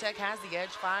points. Georgia Tech has the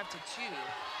edge 5-2.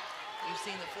 We've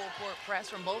seen the full court press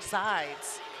from both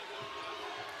sides.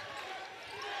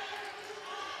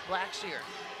 Blackshear,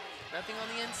 nothing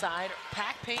on the inside.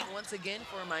 Pack paint once again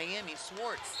for Miami.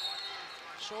 Swartz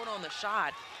short on the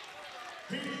shot.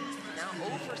 Now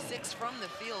 0 for 6 from the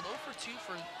field. 0 for 2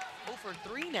 for 0 for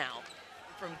 3 now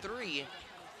from 3.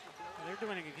 They're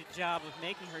doing a good job of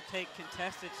making her take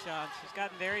contested shots. She's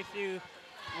gotten very few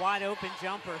wide open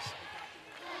jumpers.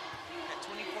 At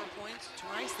 24 points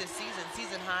twice this season.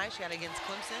 Season high she had against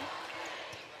Clemson.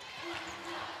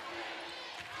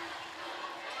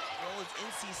 Well, it's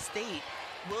NC State.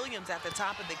 Williams at the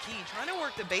top of the key, trying to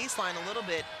work the baseline a little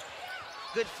bit.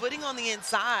 Good footing on the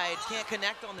inside, can't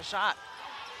connect on the shot.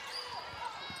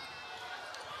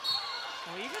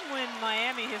 Well, even when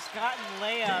Miami has gotten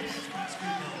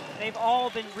layups, they've all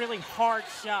been really hard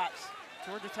shots.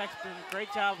 Georgia Tech's been a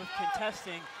great job of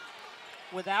contesting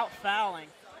without fouling.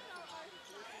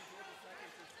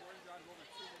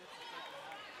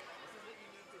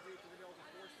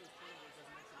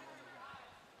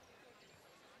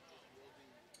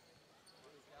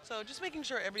 So just making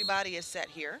sure everybody is set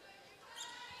here.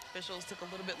 Officials took a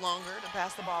little bit longer to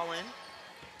pass the ball in.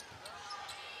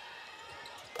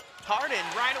 Harden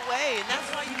right away, and that's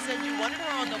why you said you wanted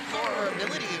her on the floor, her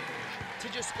ability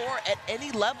to just score at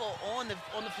any level on the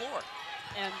floor.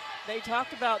 And they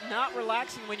talked about not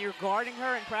relaxing when you're guarding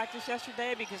her in practice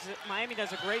yesterday, because Miami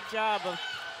does a great job of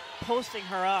posting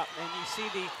her up, and you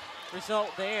see the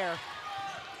result there.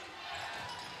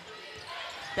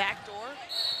 Backdoor,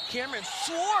 Cameron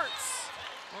Swartz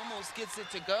almost gets it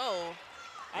to go.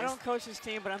 I don't coach this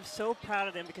team, but I'm so proud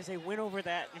of them because they went over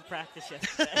that in practice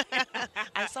yesterday.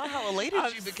 I saw how elated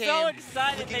you became. I'm so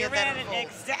excited. They ran it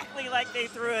exactly like they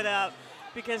threw it up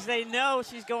because they know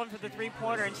she's going for the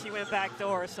 3-pointer and she went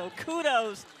backdoor. So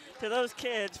kudos to those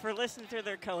kids for listening to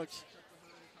their coach.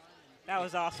 That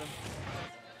was awesome.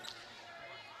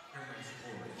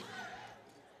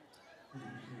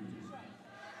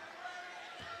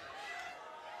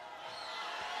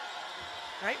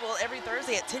 Right, well, every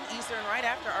Thursday at 10 Eastern, right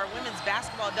after our women's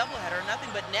basketball doubleheader, Nothing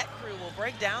But Net crew will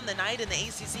break down the night in the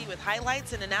ACC with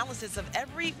highlights and analysis of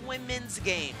every women's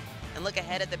game. And look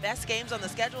ahead at the best games on the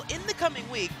schedule in the coming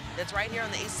week. That's right here on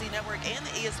the ACC Network and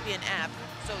the ESPN app,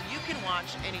 so you can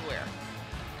watch anywhere.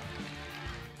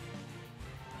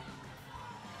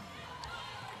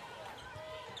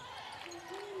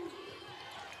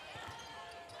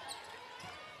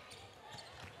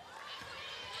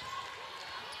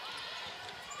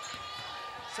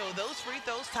 So those free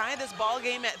throws tie this ball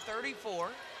game at 34.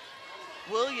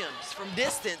 Williams from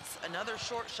distance, another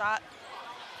short shot,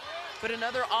 but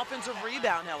another offensive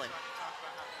rebound, Helen.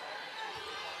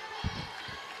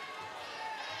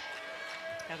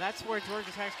 Now that's where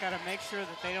Georgia Tech's got to make sure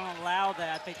that they don't allow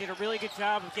that. They did a really good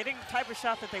job of getting the type of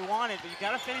shot that they wanted, but you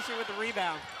got to finish it with the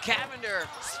rebound. Cavinder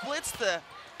splits the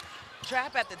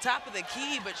trap at the top of the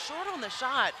key, but short on the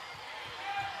shot.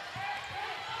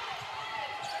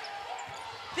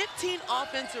 15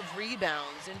 offensive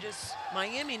rebounds, and just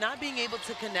Miami not being able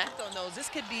to connect on those. This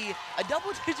could be a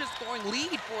double-digit scoring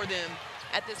lead for them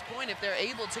at this point if they're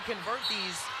able to convert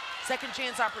these second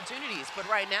chance opportunities. But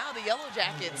right now, the Yellow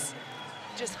Jackets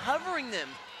just hovering them.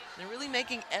 They're really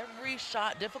making every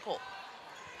shot difficult.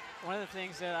 One of the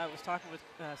things that I was talking with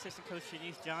assistant coach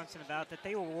Janice Johnson about that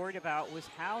they were worried about was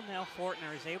how Nell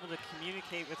Fortner is able to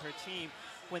communicate with her team.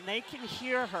 When they can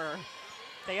hear her,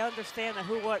 they understand the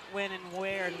who, what, when, and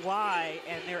where, and why,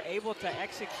 and they're able to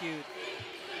execute.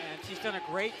 And she's done a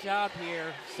great job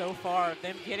here so far of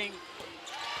them getting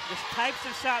the types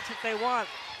of shots that they want.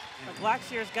 But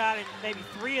Blackshear's got maybe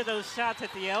 3 of those shots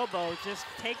at the elbow, just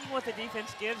taking what the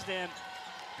defense gives them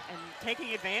and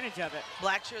taking advantage of it.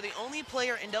 Blackshear, the only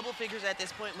player in double figures at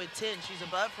this point with 10. She's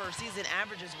above her season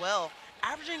average as well,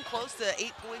 averaging close to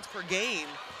 8 points per game.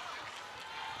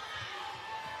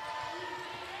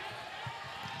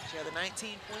 She had the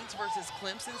 19 points versus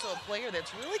Clemson, so a player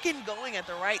that's really getting going at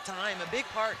the right time, a big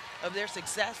part of their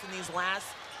success in these last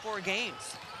 4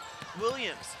 games.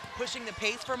 Williams pushing the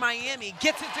pace for Miami,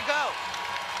 gets it to go.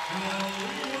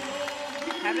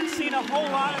 Haven't seen a whole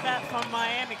lot of that from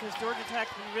Miami because Georgia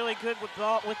Tech's been really good with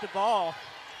the ball.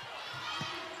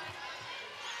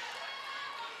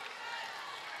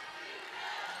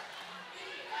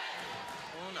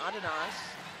 Adenas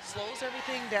slows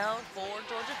everything down for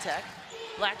Georgia Tech.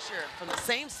 Blackshear from the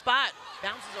same spot,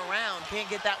 bounces around, can't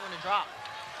get that one to drop.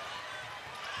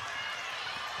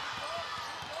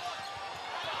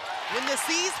 When the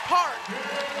seas part.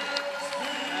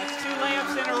 That's 2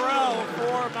 layups in a row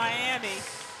for Miami.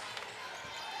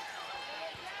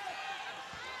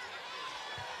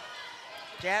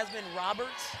 Jasmyne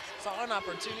Roberts saw an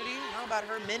opportunity. How about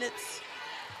her minutes?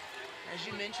 As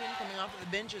you mentioned, coming off of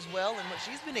the bench as well, and what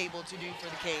she's been able to do for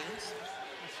the Canes.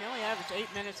 She only averaged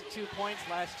 8 minutes and 2 points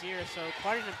last year, so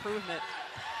quite an improvement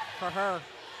for her.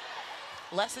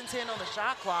 Less than 10 on the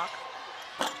shot clock.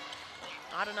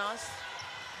 Adenas.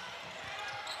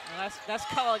 Well, that's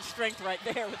college strength right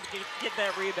there with get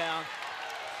that rebound.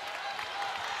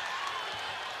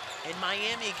 And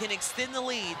Miami can extend the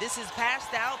lead. This is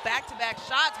passed out, back-to-back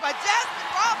shots by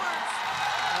Jasmyne Roberts.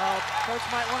 Coach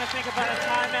might want to think about a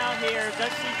timeout here.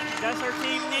 Does her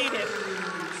team need it?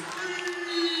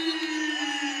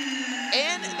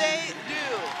 And they do.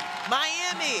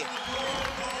 Miami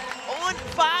on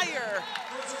fire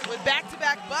with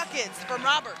back-to-back buckets from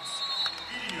Roberts.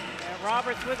 And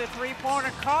Roberts with a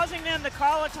 3-pointer, causing them to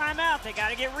call a timeout. They got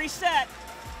to get reset.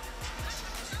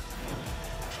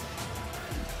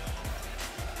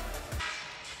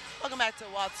 Welcome back to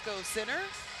Watsco Center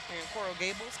here in Coral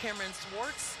Gables. Cameron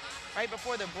Swartz, right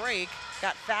before the break,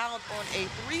 got fouled on a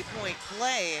 3-point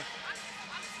play.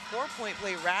 4-point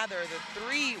play rather. The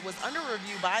 3 was under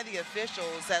review by the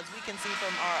officials, as we can see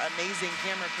from our amazing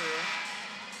camera crew.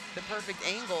 The perfect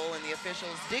angle, and the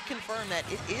officials did confirm that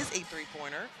it is a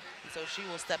 3-pointer, and so she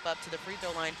will step up to the free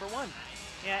throw line for 1.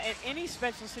 Yeah, in any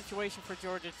special situation for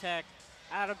Georgia Tech,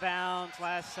 out of bounds,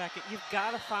 last second, you've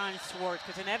got to find Swartz,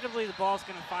 because inevitably the ball's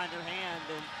going to find her hand,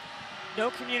 and no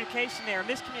communication there,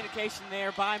 miscommunication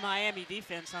there by Miami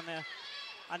defense on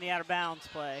the out of bounds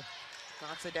play.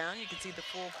 Knocks it down. You can see the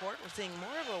full court. We're seeing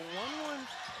more of a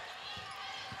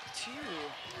 1-1-2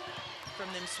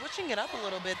 from them, switching it up a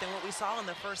little bit than what we saw in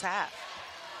the first half.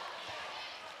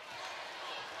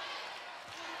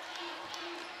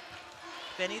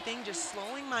 If anything, just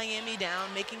slowing Miami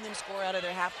down, making them score out of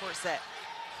their half-court set.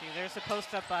 See, there's a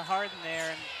post up by Harden there,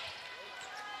 and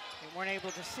they weren't able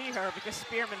to see her because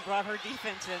Spearman brought her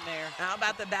defense in there. How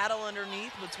about the battle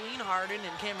underneath between Harden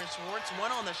and Cameron Swartz?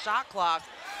 1 on the shot clock.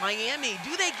 Miami,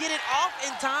 do they get it off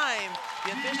in time?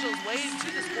 The officials wave to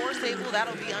the scores table.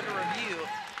 That'll be under review.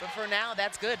 But for now,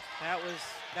 that's good. That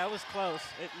was close.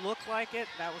 It looked like it.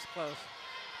 That was close.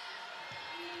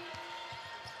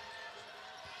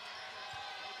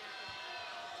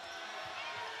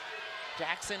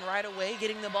 Jackson right away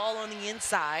getting the ball on the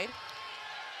inside.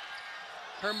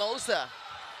 Hermosa,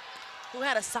 who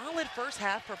had a solid first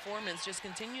half performance, just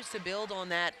continues to build on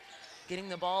that, getting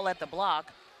the ball at the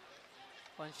block.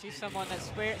 Well, and she's someone that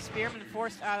Spearman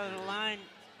forced out of the line.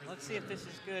 Let's see if this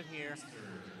is good here.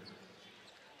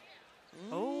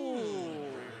 Oh.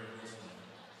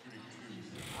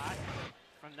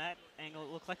 From that angle,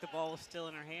 it looked like the ball was still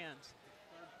in her hands.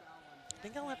 I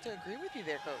think I'll have to agree with you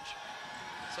there, Coach.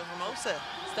 So Hermosa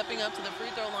stepping up to the free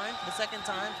throw line for the second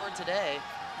time for today.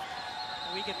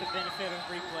 We get the benefit of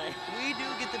replay. We do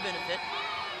get the benefit.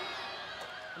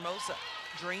 Hermosa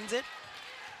drains it.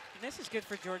 And this is good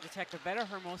for Georgia Tech. The better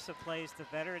Hermosa plays, the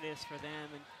better it is for them.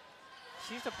 And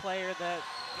she's a player that,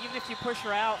 even if you push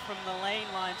her out from the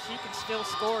lane line, she can still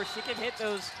score. She can hit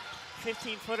those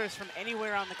 15-footers from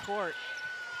anywhere on the court.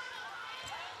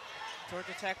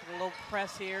 Georgia Tech with a little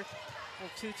press here. A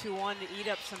little 2-2-1 to eat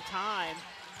up some time.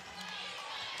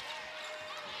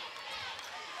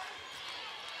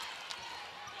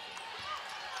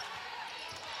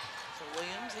 So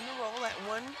Williams in the roll at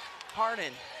one.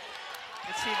 Harden.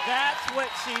 And see, that's what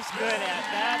she's good at.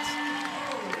 That's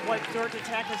what Georgia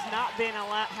Tech has not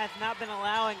been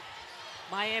allowing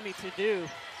Miami to do.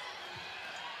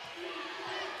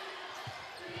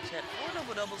 She had 4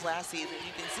 double-doubles last season.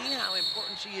 You can see how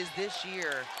important she is this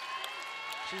year.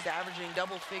 She's averaging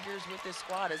double figures with this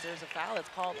squad as there's a foul that's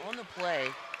called on the play.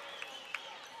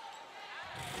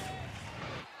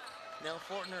 Nell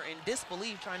Fortner in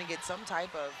disbelief, trying to get some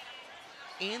type of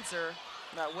answer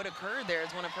about what occurred there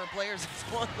as one of her players is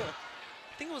on the,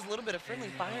 I think it was a little bit of friendly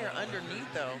fire underneath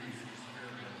though.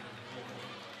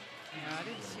 Yeah, I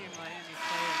didn't see Miami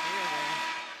player near there.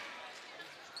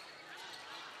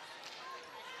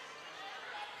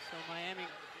 So Miami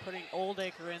putting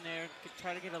Oldacre in there to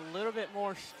try to get a little bit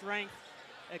more strength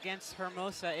against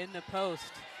Hermosa in the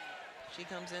post. She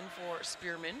comes in for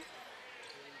Spearman.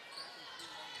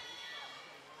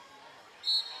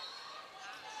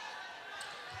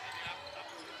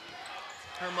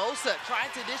 Hermosa tried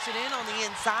to dish it in on the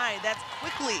inside. That's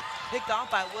quickly picked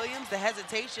off by Williams. The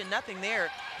hesitation, nothing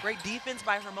there. Great defense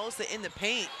by Hermosa in the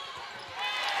paint.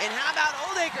 And how about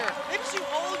Oldacre? Maybe she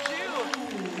holds you.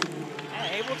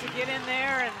 Yeah, able to get in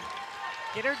there and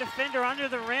get her defender under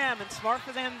the rim, and smart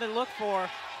for them to look for.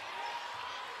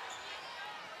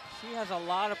 She has a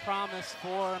lot of promise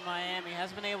for Miami.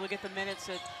 Hasn't been able to get the minutes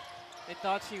that they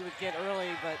thought she would get early,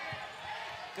 but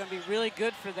going to be really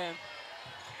good for them.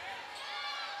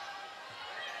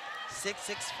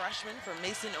 6'6" freshman from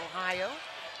Mason, Ohio.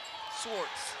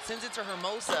 Swartz sends it to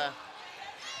Hermosa.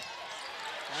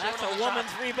 That's a woman's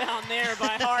rebound there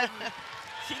by Harden.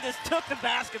 She just took the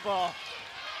basketball.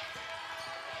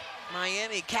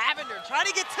 Miami, Cavinder trying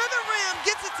to get to the rim,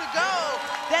 gets it to go.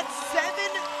 That's 7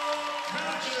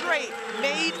 straight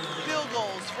made field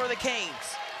goals for the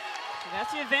Canes. And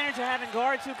that's the advantage of having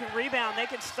guards who can rebound. They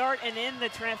can start and end the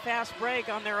fast break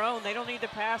on their own. They don't need to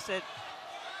pass it.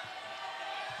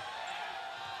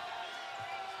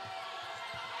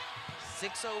 A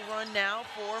 6-0 run now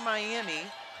for Miami.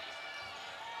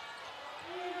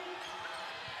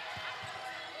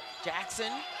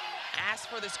 Jackson asks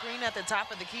for the screen at the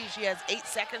top of the key. She has 8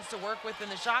 seconds to work with in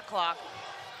the shot clock.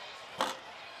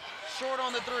 Short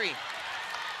on the 3.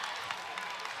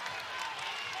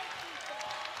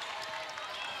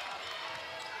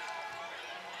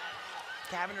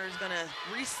 Cavinder is going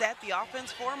to reset the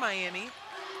offense for Miami.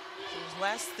 There's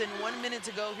less than 1 minute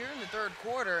to go here in the third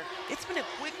quarter. It's been a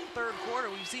quick third quarter.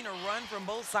 We've seen a run from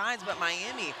both sides, but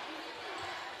Miami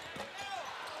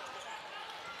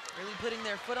really putting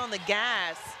their foot on the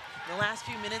gas in the last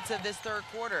few minutes of this third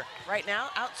quarter. Right now,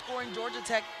 outscoring Georgia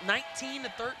Tech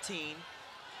 19-13.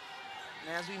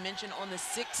 And as we mentioned, on the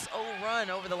 6-0 run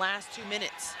over the last 2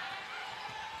 minutes.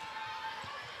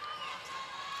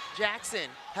 Jackson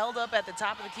held up at the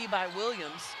top of the key by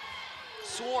Williams.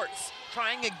 Swartz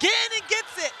trying again and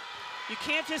gets it. You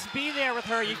can't just be there with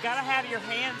her. You've got to have your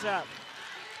hands up.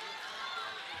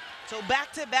 So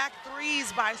back-to-back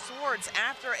threes by Swartz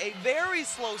after a very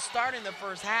slow start in the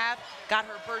first half. Got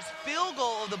her first field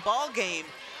goal of the ball game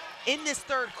in this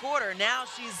third quarter. Now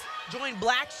she's joined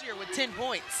Blackshear with 10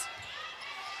 points.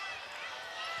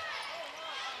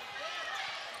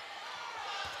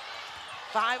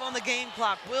 Five on the game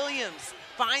clock. Williams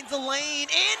finds a lane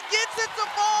and gets it to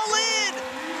fall in.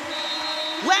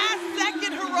 Last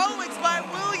second heroics by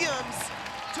Williams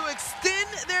to extend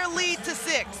their lead to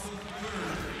 6.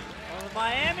 Well, the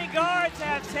Miami guards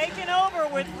have taken over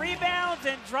over with rebounds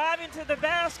and driving to the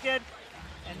basket.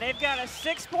 And they've got a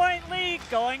 6-point lead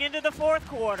going into the fourth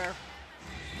quarter.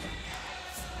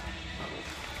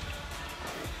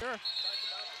 Sure.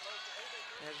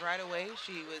 As right away,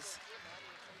 she was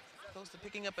close to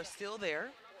picking up a steal there.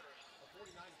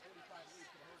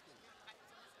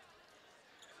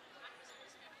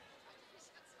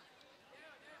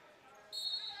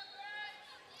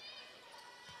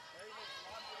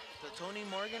 So Tonie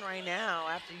Morgan right now,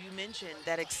 after you mentioned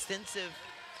that extensive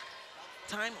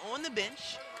time on the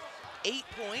bench, 8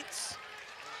 points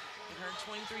in her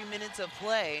 23 minutes of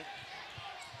play.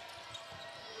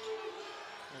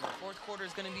 And the fourth quarter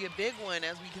is going to be a big one,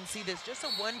 as we can see this just a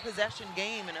one-possession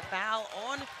game and a foul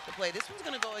on the play. This one's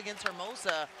going to go against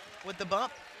Hermosa with the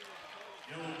bump.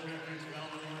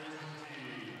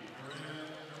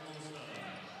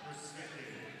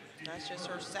 That's just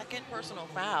her second personal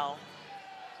foul.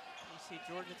 You see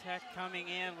Georgia Tech coming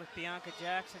in with Bianca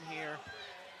Jackson here.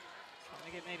 Trying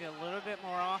to get maybe a little bit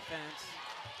more offense.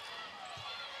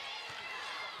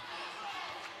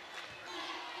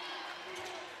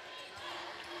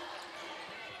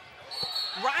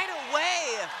 Right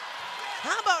away.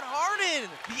 How about Harden?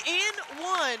 The and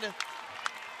one.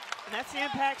 And that's the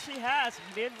impact she has.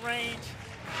 Mid-range.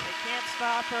 They can't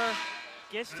stop her.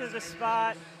 Gets to the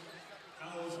spot.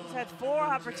 She's had 4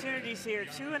 opportunities here.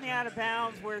 2 in the out of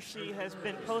bounds where she has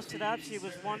been posted up. She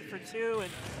was 1 for 2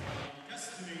 and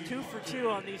 2 for 2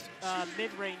 on these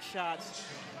mid-range shots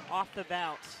off the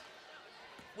bounce.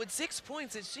 With 6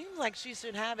 points, it seems like she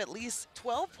should have at least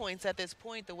 12 points at this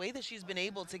point, the way that she's been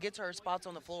able to get to her spots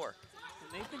on the floor.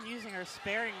 And they've been using her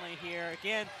sparingly here.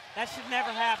 Again, that should never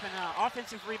happen.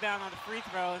 Offensive rebound on a free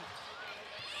throw. And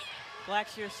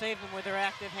Blackshear saved them with her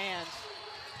active hands.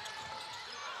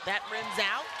 That rims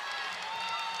out.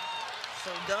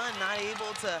 So Dunn not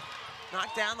able to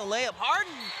knock down the layup.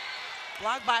 Harden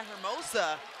blocked by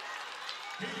Hermosa.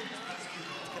 It's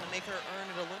going to make her earn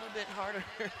it a little bit harder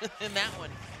than that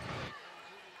one.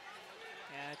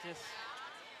 Yeah, just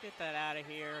get that out of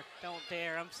here. Don't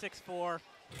dare. I'm 6'4".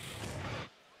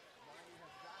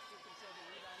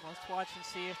 Let's watch and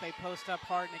see if they post up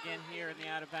Harden again here in the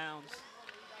out of bounds.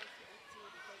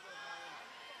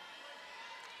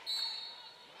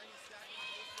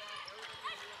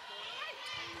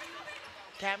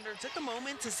 Cavinder took a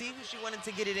moment to see who she wanted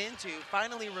to get it into.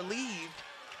 Finally relieved.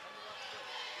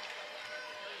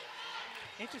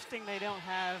 Interesting they don't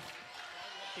have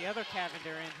the other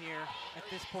Cavinder in here at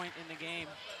this point in the game.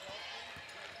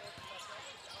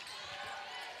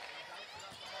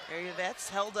 Area Vets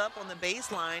held up on the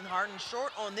baseline. Harden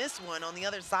short on this one on the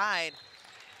other side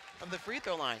of the free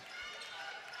throw line.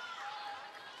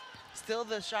 Still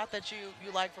the shot that you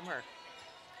like from her.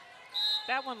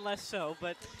 That one less so,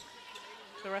 but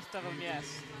the rest of them,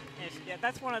 yes. Yeah,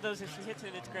 that's one of those, if she hits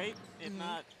it, it's great. If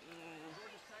not,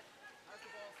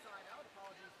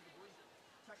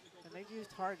 And they've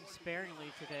used Harden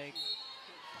sparingly today.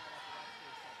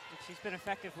 But she's been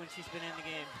effective when she's been in the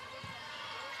game.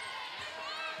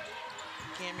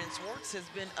 Cameron Swartz has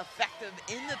been effective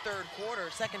in the third quarter.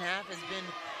 Second half has been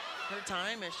her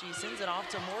time as she sends it off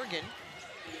to Morgan.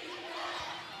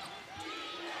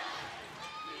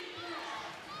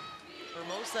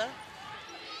 Hermosa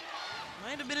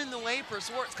might have been in the way for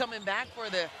Swartz coming back for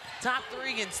the top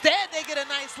 3. Instead, they get a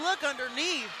nice look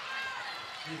underneath.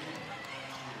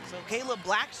 So Kayla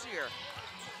Blackshear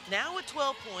now with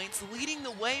 12 points, leading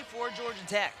the way for Georgia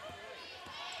Tech.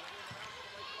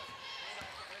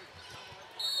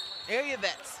 Area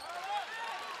Vets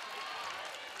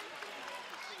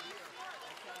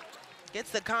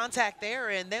gets the contact there,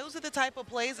 and those are the type of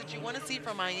plays that you want to see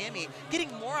from Miami, getting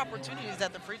more opportunities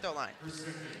at the free throw line. And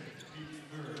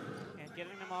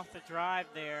getting them off the drive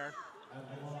there.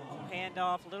 Hand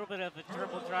off, a little bit of a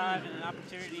dribble drive and an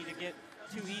opportunity to get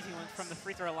 2 easy ones from the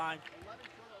free throw line.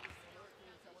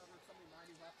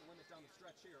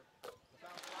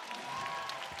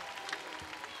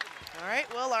 All right,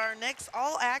 well, our next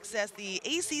All Access, the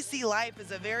ACC Life,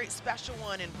 is a very special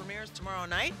one and premieres tomorrow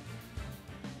night.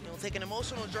 We'll take an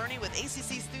emotional journey with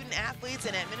ACC student athletes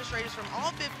and administrators from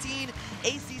all 15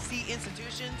 ACC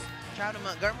institutions. Travel to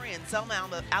Montgomery and Selma,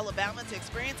 Alabama to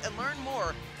experience and learn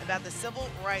more about the civil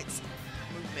rights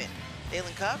movement.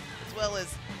 Dalen Cup, as well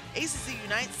as ACC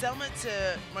Unite Selma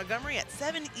to Montgomery at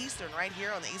 7 Eastern right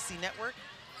here on the ACC Network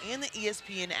and the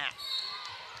ESPN app.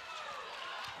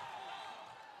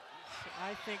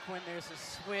 I think when there's a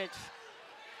switch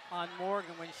on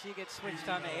Morgan, when she gets switched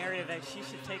on the area, that she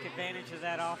should take advantage of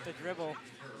that off the dribble.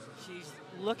 She's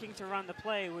looking to run the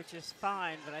play, which is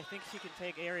fine, but I think she can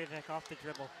take area deck off the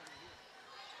dribble.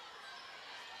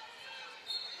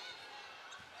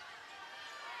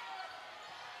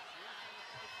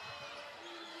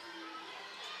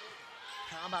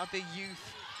 How about the youth,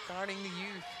 guarding the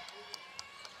youth?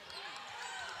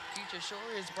 Future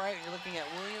sure is bright. You're looking at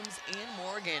Williams and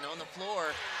Morgan on the floor.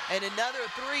 And another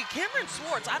three. Cameron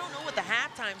Swartz, I don't know what the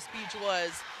halftime speech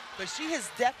was, but she has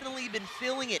definitely been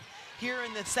feeling it here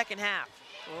in the second half.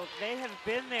 Well, they have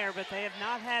been there, but they have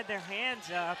not had their hands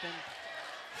up. And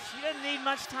she doesn't need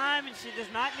much time, and she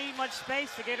does not need much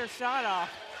space to get her shot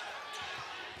off.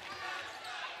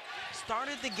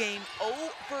 Started the game 0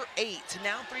 for 8,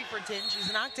 now 3 for 10.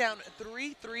 She's knocked down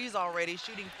 3 threes already,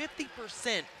 shooting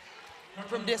 50%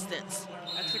 from distance.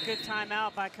 That's a good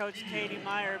timeout by Coach Katie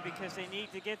Meyer because they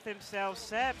need to get themselves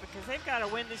set because they've got to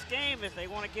win this game if they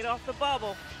want to get off the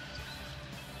bubble.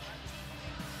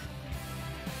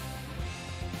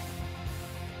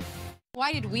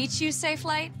 Why did we choose Safe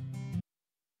Light?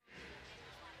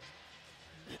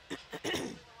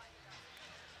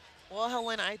 Well,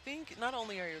 Helen, I think not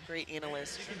only are you a great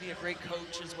analyst, you can be a great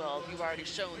coach as well. You've already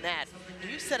shown that.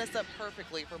 You set us up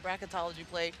perfectly for bracketology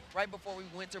play. Right before we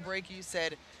went to break, you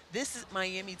said, this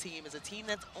Miami team is a team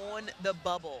that's on the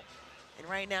bubble. And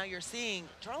right now you're seeing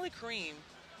Charlie Cream,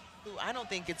 who I don't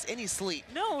think gets any sleep,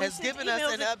 has given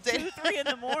us an update. 2, 3 in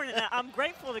the morning. I'm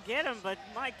grateful to get him, but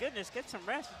my goodness, get some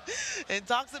rest. And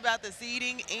talks about the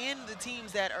seeding and the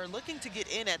teams that are looking to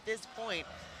get in at this point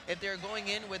if they're going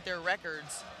in with their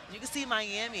records. You can see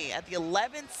Miami at the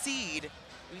 11th seed.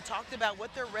 We talked about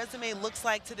what their resume looks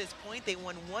like to this point. They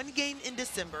won 1 game in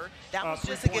December. That was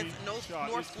just against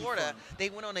North Florida. They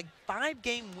went on a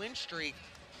 5-game win streak.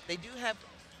 They do have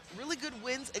really good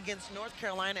wins against North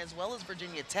Carolina as well as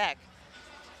Virginia Tech.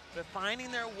 But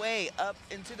finding their way up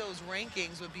into those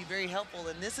rankings would be very helpful.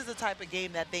 And this is the type of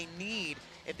game that they need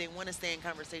if they want to stay in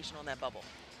conversation on that bubble.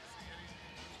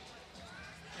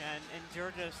 And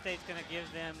Georgia State's going to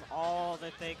give them all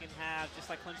that they can have, just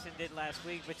like Clemson did last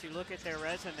week. But you look at their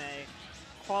resume,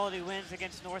 quality wins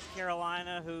against North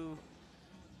Carolina, who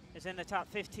is in the top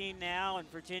 15 now, and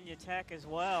Virginia Tech as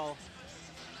well.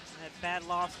 That bad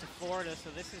loss to Florida, so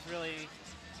this is really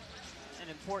an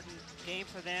important game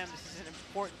for them. This is an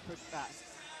important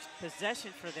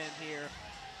possession for them here.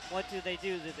 What do?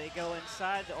 Do they go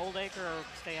inside the Old Acre or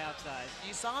stay outside?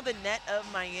 You saw the net of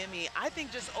Miami. I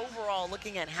think just overall,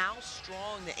 looking at how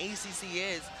strong the ACC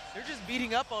is, they're just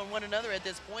beating up on one another at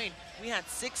this point. We had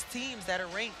 6 teams that are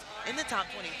ranked in the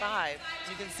top 25.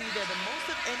 You can see they're the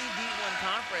most of any D1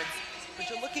 conference,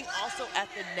 but you're looking also at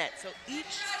the net. So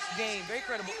each game, very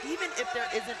credible, even if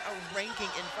there isn't a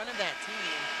ranking in front of that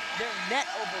team, their net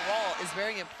overall is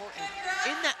very important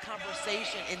in that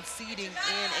conversation in seeding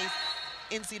and a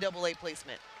NCAA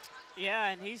placement. Yeah,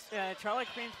 and he's Charlie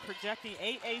Cream's projecting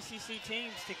 8 ACC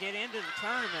teams to get into the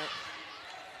tournament.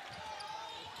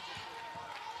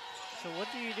 So what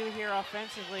do you do here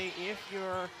offensively if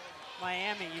you're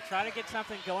Miami? You try to get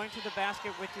something going to the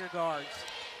basket with your guards.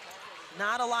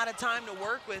 Not a lot of time to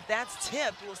work with. That's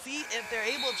tipped. We'll see if they're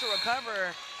able to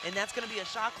recover, and that's going to be a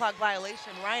shot clock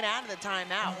violation right out of the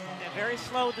timeout. Yeah, very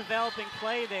slow developing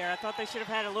play there. I thought they should have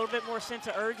had a little bit more sense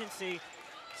of urgency.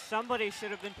 Somebody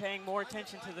should have been paying more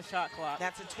attention to the shot clock.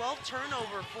 That's a 12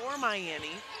 turnover for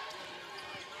Miami.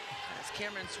 That's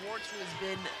Cameron Swartz, who has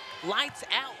been lights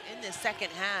out in this second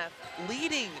half,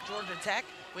 leading Georgia Tech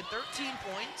with 13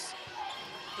 points.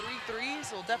 3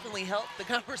 threes will definitely help the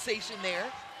conversation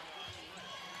there.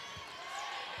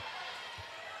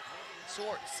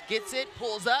 Swartz gets it,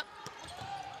 pulls up,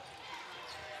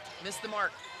 missed the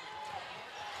mark.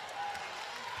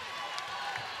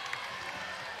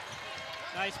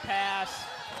 Nice pass.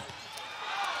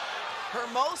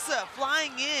 Hermosa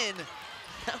flying in.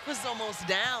 That was almost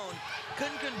down.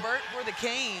 Couldn't convert for the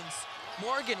Canes.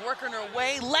 Morgan working her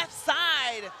way left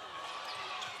side.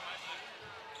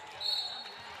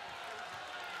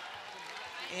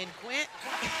 And Quint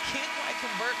can't quite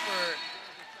convert for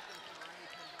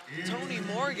Tonie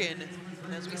Morgan,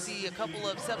 as we see a couple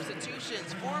of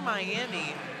substitutions for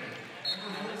Miami.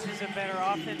 This is a better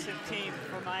offensive team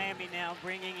for Miami now,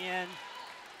 bringing in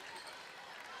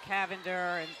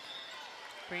Cavinder and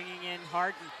bringing in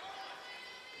Harden.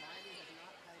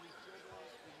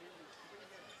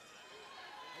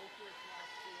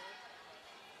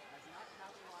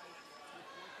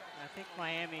 I think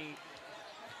Miami,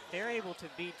 they're able to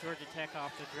beat Georgia Tech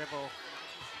off the dribble.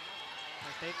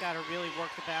 But they've got to really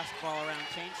work the basketball around,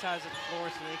 change sides of the floor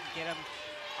so they can get them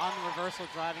on the reversal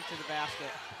driving to the basket.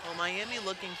 Well, Miami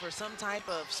looking for some type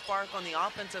of spark on the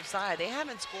offensive side. They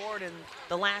haven't scored in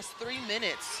the last 3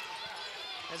 minutes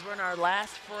as we're in our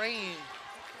last frame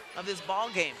of this ball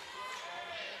game.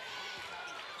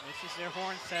 This is their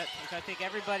horn set, which I think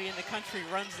everybody in the country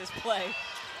runs this play.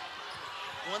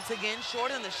 Once again,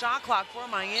 shorten the shot clock for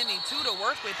Miami, 2 to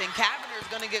work with, and Cavinder is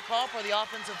going to get called for the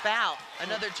offensive foul.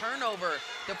 Another turnover,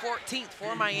 the 14th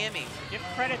for Miami. Give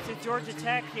credit to Georgia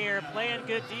Tech here, playing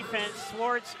good defense.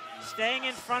 Swartz staying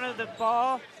in front of the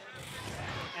ball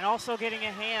and also getting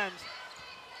a hand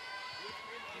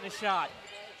in the shot.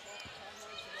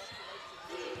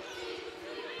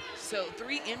 So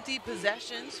 3 empty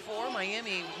possessions for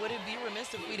Miami. Would it be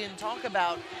remiss if we didn't talk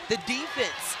about the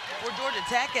defense for Georgia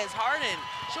Tech, as Harden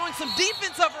showing some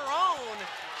defense of her own.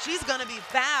 She's going to be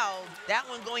fouled. That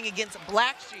one going against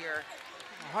Blackshear.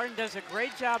 Harden does a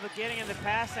great job of getting in the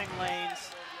passing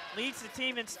lanes. Leads the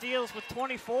team in steals with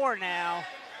 24 now.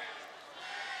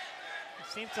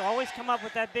 Seems to always come up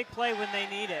with that big play when they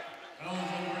need it.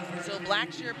 So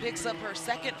Blackshear picks up her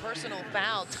 2nd personal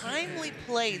foul. Timely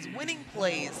plays, winning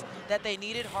plays that they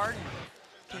needed. Harden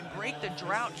can break the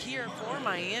drought here for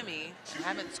Miami.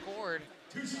 Haven't scored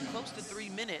close to 3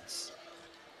 minutes.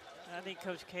 I think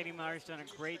Coach Katie Meyer's done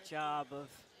a great job of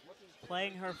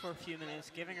playing her for a few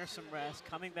minutes, giving her some rest,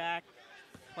 coming back,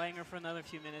 playing her for another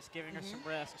few minutes, giving her some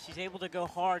rest. She's able to go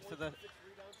hard for the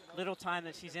little time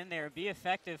that she's in there, be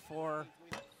effective for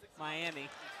Miami.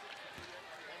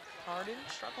 Harden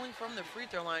struggling from the free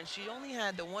throw line. She only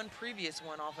had the one previous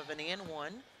one off of an and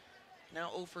one.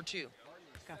 Now 0 for 2.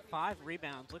 Got 5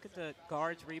 rebounds. Look at the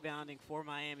guards rebounding for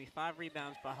Miami. 5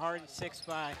 rebounds by Harden, 6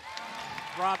 by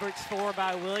Roberts, 4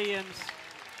 by Williams,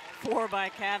 4 by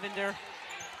Cavinder.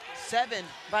 7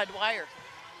 by Dwyer.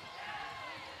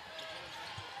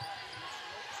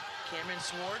 Cameron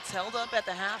Swartz held up at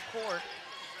the half court.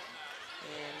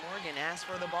 And Morgan asked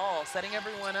for the ball, setting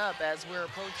everyone up as we're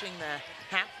approaching the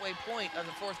halfway point of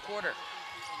the 4th quarter.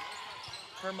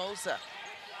 Hermosa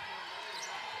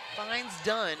finds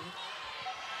Dunn.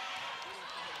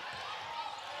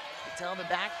 You tell the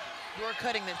backdoor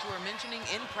cutting that you were mentioning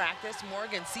in practice.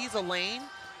 Morgan sees a lane,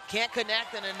 can't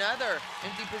connect, and another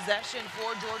empty possession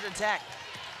for Georgia Tech.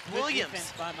 Good Williams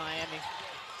defense by Miami.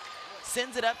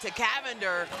 sends it up to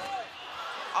Cavinder,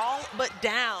 all but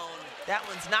down. That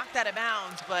one's knocked out of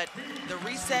bounds, but the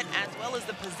reset as well as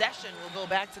the possession will go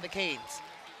back to the Canes.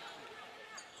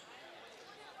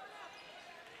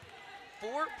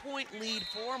 4-point lead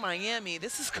for Miami.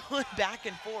 This is going back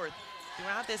and forth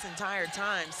throughout this entire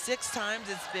time. 6 times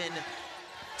it's been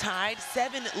tied.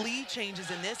 7 lead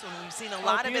changes in this one. We've seen a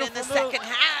lot of it in the second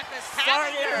half.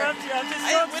 Sorry to interrupt you. I'm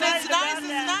just so When it's excited nice, about it's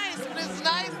that. nice. When it's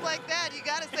nice like that, you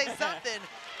got to say something.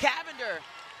 Cavinder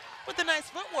with the nice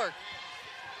footwork.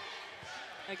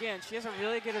 Again, she has a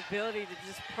really good ability to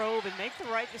just probe and make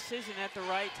the right decision at the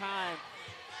right time.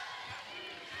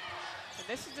 And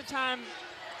this is the time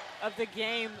of the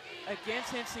game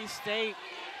against NC State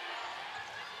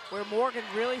where Morgan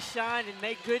really shined and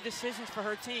made good decisions for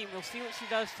her team. We'll see what she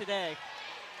does today.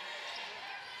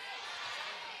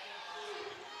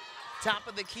 Top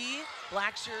of the key,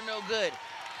 Blackshear no good.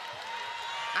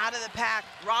 Out of the pack,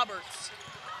 Roberts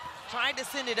tried to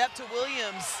send it up to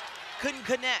Williams, couldn't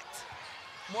connect.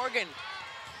 Morgan,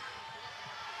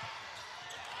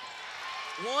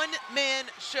 one-man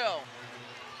show.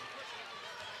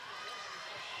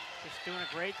 Just doing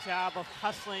a great job of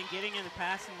hustling, getting in the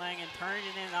passing lane, and turning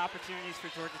it into opportunities for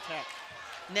Georgia Tech.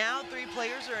 Now 3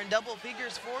 players are in double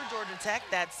figures for Georgia Tech.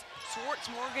 That's Swartz,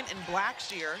 Morgan, and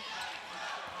Blackshear.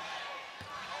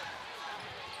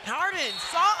 Harden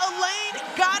saw a lane,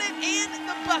 got it in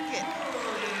the bucket.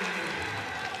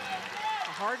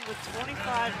 Harden with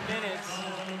 25 minutes,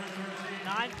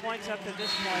 9 points up to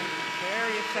this point.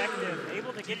 Very effective,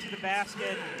 able to get to the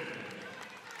basket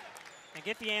and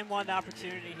get the and one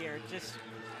opportunity here. Just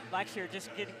Blackshear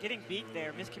just getting beat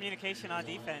there. Miscommunication on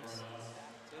defense.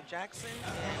 So Jackson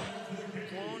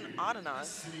and Juan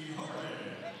Adonas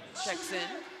checks in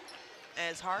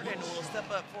as Harden will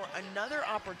step up for another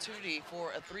opportunity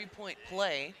for a 3-point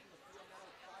play.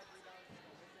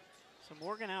 So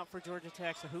Morgan out for Georgia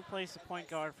Tech. So who plays the point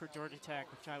guard for Georgia Tech?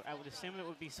 Which I would assume it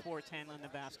would be Swartz handling the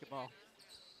basketball.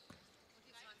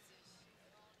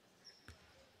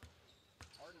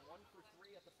 Harden 1 for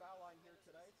 3 at the foul line here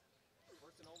today.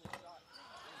 First and only shot.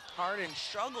 Harden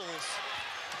struggles.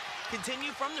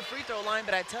 Continue from the free throw line,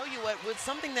 but I tell you what, with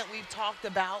something that we've talked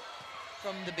about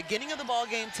from the beginning of the ball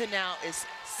game to now is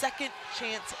second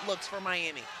chance looks for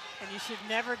Miami. And you should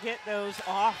never get those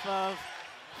off of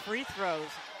free throws.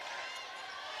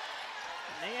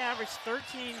 And they averaged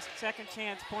 13 second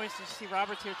chance points. You see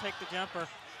Roberts here take the jumper.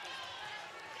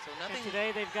 So nothing. And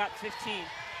today they've got 15.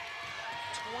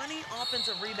 20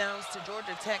 offensive rebounds to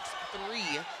Georgia Tech's 3.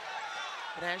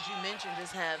 But as you mentioned,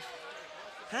 just have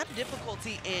had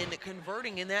difficulty in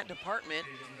converting in that department.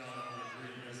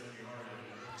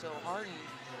 So Harden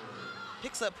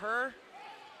picks up her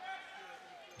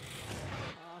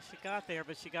Oh, she got there,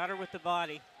 but she got her with the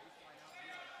body.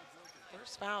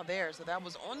 First foul there, so that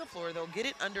was on the floor. They'll get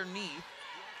it underneath.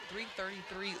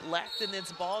 3:33 left in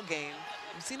this ball game.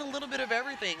 We've seen a little bit of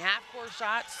everything. Half-court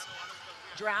shots,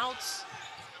 droughts.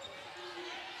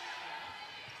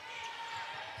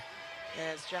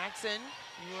 As Jackson,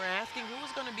 you were asking who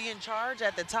was going to be in charge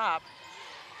at the top.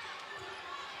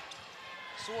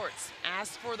 Swartz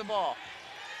asked for the ball.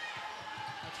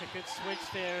 That's a good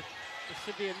switch there. It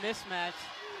should be a mismatch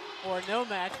or no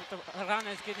match, with the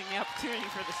Hanna's getting the opportunity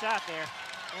for the shot there.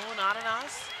 Oh, not an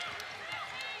us.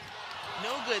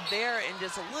 No good there, and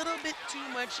just a little bit too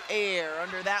much air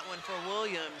under that one for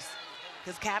Williams,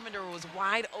 because Cavinder was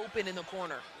wide open in the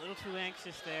corner. A little too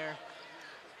anxious there.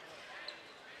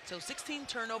 So 16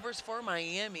 turnovers for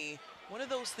Miami. One of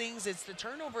those things, it's the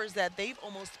turnovers that they've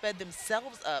almost sped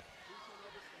themselves up.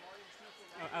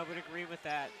 I would agree with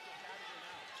that,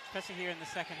 especially here in the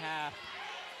second half.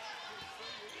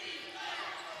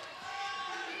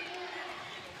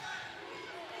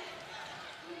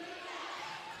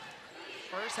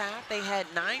 First half, they had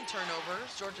 9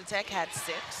 turnovers. Georgia Tech had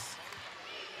 6.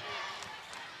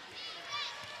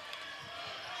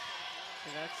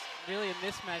 So that's really a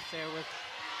mismatch there with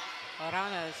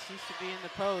Hanna. She should be in the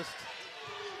post.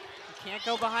 You can't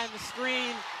go behind the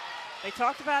screen. They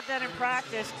talked about that in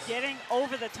practice, getting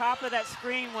over the top of that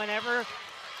screen whenever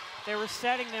they were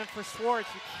setting them for Swartz.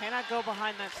 You cannot go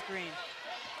behind that screen.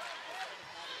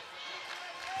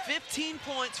 15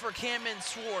 points for Cameron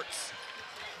Swartz.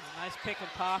 Nice pick and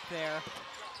pop there.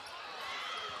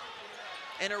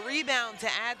 And a rebound to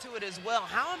add to it as well.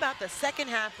 How about the second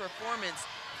half performance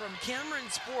from Cameron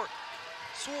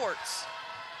Swartz?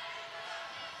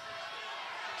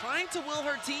 Trying to will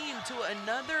her team to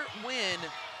another win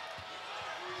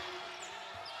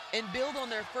and build on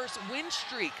their first win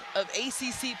streak of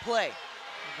ACC play.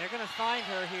 And they're going to find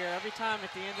her here every time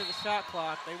at the end of the shot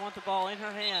clock. They want the ball in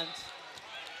her hands.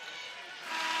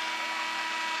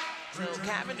 So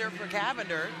Cavinder for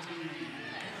Cavinder.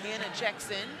 Hanna checks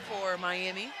in for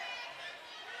Miami.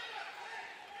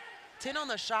 10 on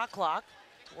the shot clock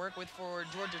to work with for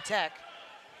Georgia Tech.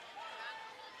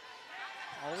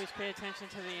 Always pay attention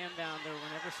to the inbounder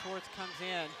whenever Swartz comes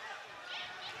in.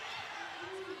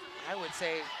 I would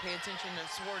say pay attention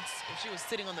to Swartz if she was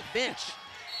sitting on the bench.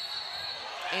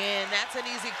 And that's an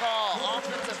easy call,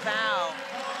 offensive foul.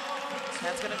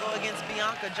 That's gonna go against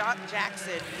Bianca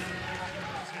Jackson.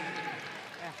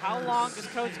 How long does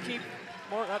Coach keep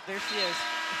more up? There she is.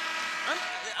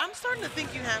 I'm starting to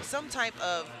think you have some type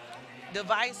of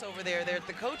device over there that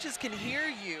the coaches can hear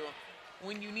you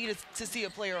when you need to see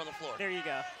a player on the floor. There you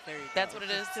go. There you go. That's what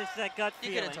it is? It's that gut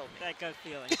feeling. You could have told me. That gut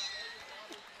feeling.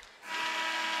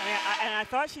 I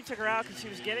thought she took her out because she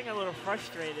was getting a little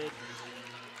frustrated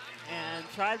and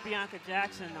tried Bianca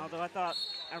Jackson, although I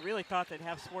really thought they'd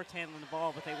have Swartz handling the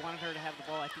ball, but they wanted her to have the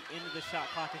ball at the end of the shot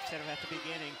clock instead of at the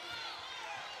beginning.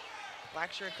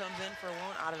 Blackshirt comes in for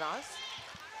Won't Adenas.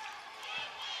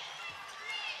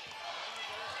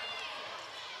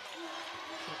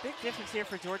 The big difference here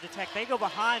for Georgia Tech, they go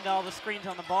behind all the screens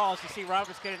on the balls. You see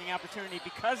Roberts getting the opportunity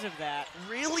because of that.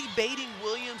 Really baiting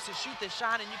Williams to shoot the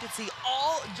shot, and you can see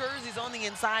all jerseys on the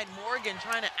inside. Morgan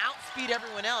trying to outspeed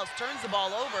everyone else, turns the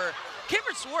ball over.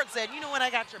 Cameron Swartz said, you know what, I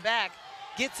got your back.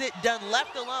 Gets it done,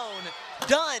 left alone,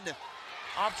 done.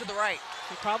 Off to the right.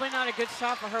 So probably not a good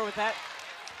shot for her with that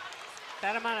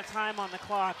amount of time on the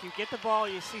clock. You get the ball,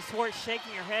 you see Swartz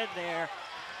shaking her head there.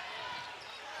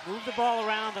 Move the ball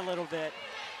around a little bit.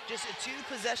 Just a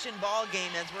 2-possession ball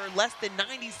game as we're less than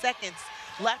 90 seconds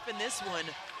left in this one.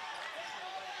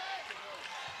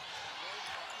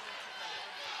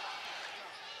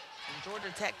 And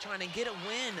Georgia Tech trying to get a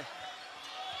win.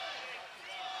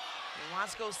 In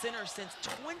Wasco Center since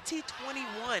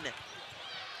 2021.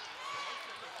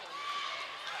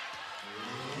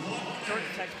 Georgia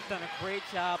Tech has done a great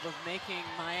job of making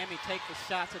Miami take the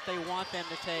shots that they want them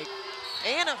to take.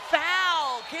 And a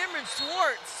foul, Cameron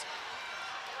Swartz.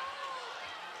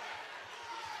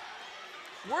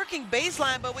 Working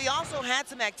baseline, but we also had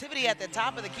some activity at the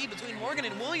top of the key between Morgan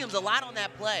and Williams, a lot on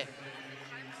that play.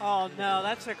 Oh no,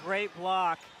 that's a great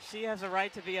block. She has a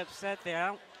right to be upset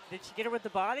there. Did she get her with the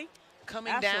body?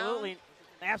 Coming Absolutely. down.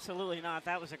 Absolutely not.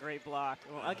 That was a great block.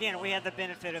 Well, again, we had the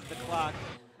benefit of the clock.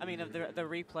 I mean, of the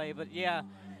replay. But yeah,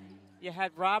 you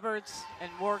had Roberts and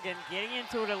Morgan getting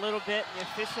into it a little bit. And the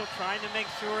official trying to make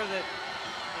sure that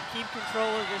they keep control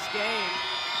of this game.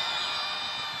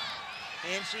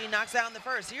 And she knocks out in the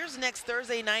first. Here's next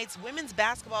Thursday night's women's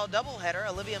basketball doubleheader.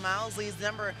 Olivia Miles leads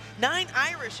number 9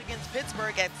 Irish against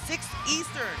Pittsburgh at 6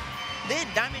 Eastern. Then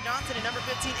Diamond Johnson and number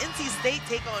 15 NC State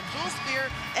take on Jules Spear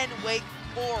and Wake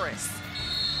Forest.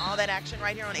 All that action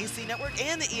right here on AC Network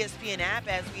and the ESPN app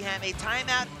as we have a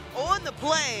timeout on the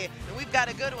play. And we've got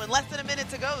a good one. Less than a minute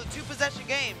to go. Two-possession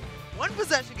game.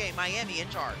 One-possession game. Miami in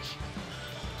charge.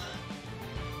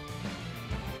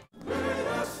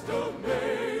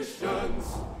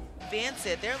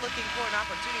 Vancett, they're looking for an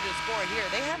opportunity to score here.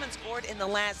 They haven't scored in the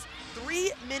last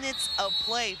 3 minutes of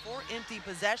play, 4 empty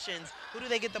possessions. Who do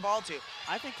they get the ball to?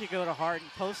 I think you go to Harden,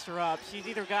 post her up. She's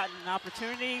either gotten an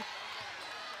opportunity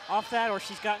off that or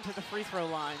she's gotten to the free throw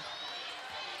line.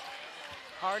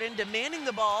 Harden demanding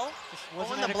the ball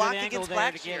on the block against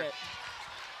Blackshear.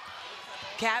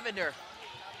 Cavinder.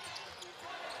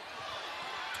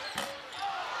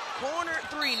 Corner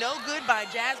three, no good by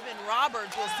Jasmyne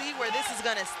Roberts. We'll see where this is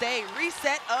going to stay.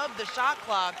 Reset of the shot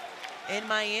clock, and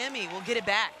Miami will get it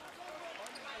back.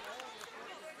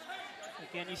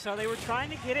 Again, you saw they were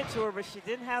trying to get it to her, but she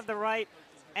didn't have the right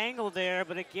angle there.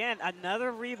 But again,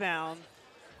 another rebound.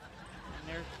 And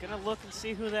they're going to look and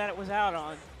see who that it was out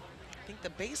on. I think the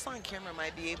baseline camera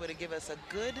might be able to give us a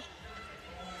good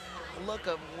look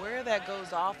of where that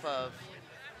goes off of.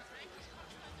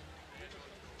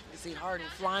 You see Harden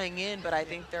flying in, but I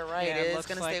think they're right. Yeah, it is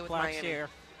going to stay with Miami. If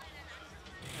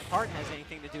Harden has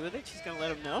anything to do with it, she's going to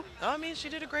let him know. Oh, I mean, she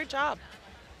did a great job.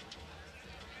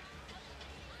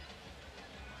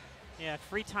 Yeah,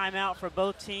 free timeout for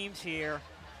both teams here.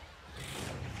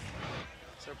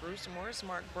 So Bruce Morris,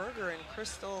 Mark Berger, and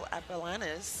Crystal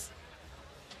Apelanes.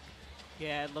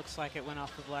 Yeah, it looks like it went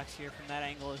off the Blackshear from that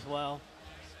angle as well.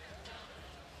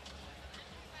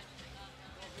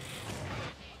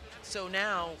 So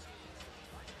now,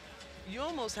 you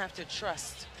almost have to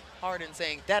trust Harden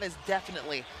saying, that is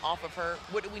definitely off of her.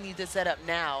 What do we need to set up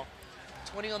now?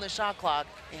 20 on the shot clock,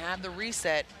 you have the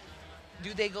reset.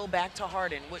 Do they go back to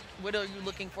Harden? What are you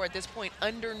looking for at this point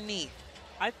underneath?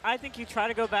 I think you try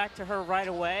to go back to her right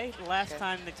away. The last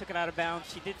time they took it out of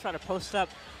bounds, she did try to post up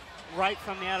right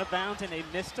from the out of bounds, and they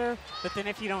missed her. But then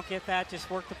if you don't get that, just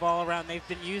work the ball around. They've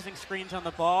been using screens on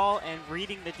the ball and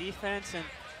reading the defense, and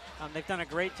they've done a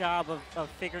great job of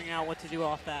figuring out what to do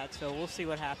off that. So we'll see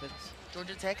what happens.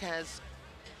 Georgia Tech has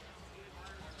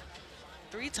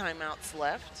 3 timeouts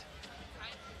left.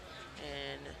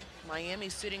 And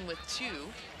Miami's sitting with 2.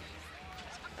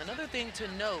 Another thing to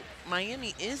note,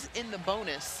 Miami is in the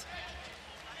bonus.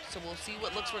 So we'll see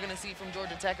what looks we're going to see from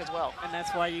Georgia Tech as well. And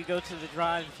that's why you go to the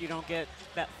drive if you don't get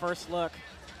that first look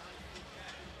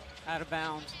out of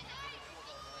bounds.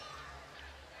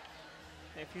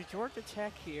 If you're Georgia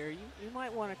Tech here, you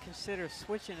might want to consider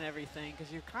switching everything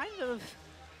because you're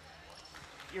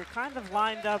kind of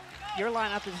lined up. Your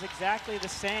lineup is exactly the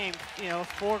same,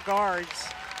 4 guards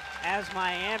as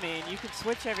Miami, and you can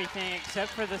switch everything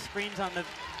except for the screens on the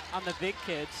big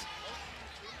kids.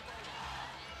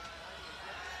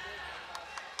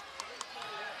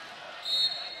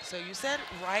 So you said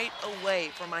right away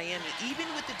for Miami, even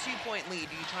with the 2-point lead,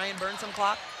 do you try and burn some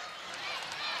clock?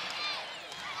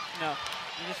 No,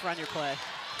 you just run your play.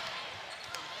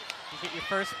 You get your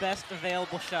first best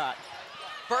available shot.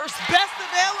 First best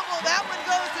available, that one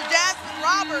goes to Jasmyne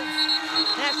Roberts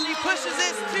as she pushes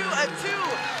this to a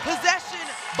 2-possession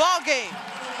ball game.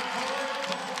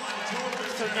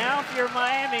 So now if you're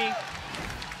Miami,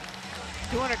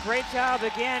 doing a great job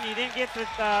again. You didn't get the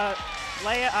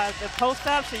the post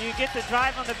up, so you get the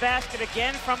drive on the basket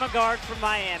again from a guard from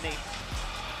Miami.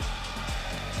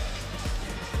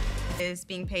 Is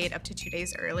being paid up to 2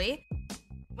 days early.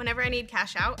 Whenever I need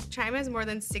cash out, Chime has more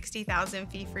than 60,000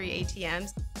 fee-free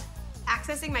ATMs.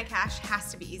 Accessing my cash has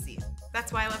to be easy.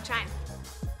 That's why I love Chime.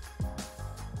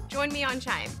 Join me on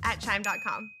Chime at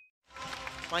chime.com.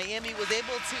 Miami was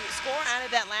able to score out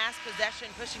of that last possession,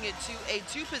 pushing it to a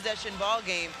 2-possession ball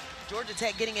game. Georgia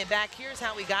Tech getting it back. Here's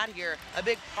how we got here. A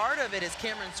big part of it is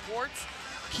Cameron Swartz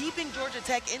keeping Georgia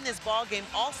Tech in this ball game.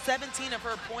 All 17 of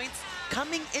her points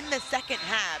coming in the second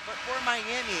half. But for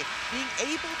Miami, being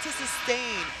able to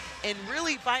sustain and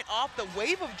really fight off the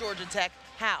wave of Georgia Tech,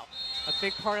 how? A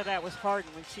big part of that was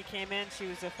Harden. When she came in, she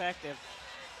was effective.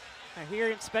 Now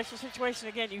here in special situation,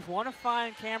 again, you want to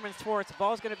find Cameron Swartz. The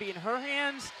ball's going to be in her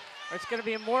hands, or it's going to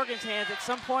be in Morgan's hands at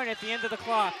some point at the end of the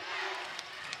clock.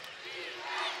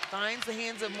 Finds the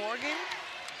hands of Morgan.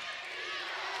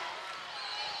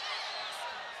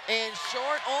 And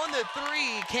short on the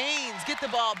 3. Canes get the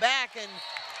ball back, and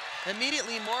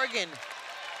immediately Morgan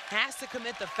has to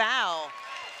commit the foul.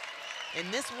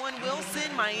 And this one will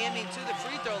send Miami to the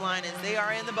free throw line as they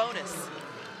are in the bonus.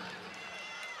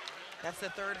 That's the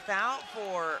 3rd foul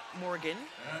for Morgan.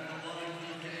 I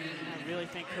really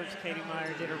think Coach Katie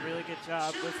Meyer did a really good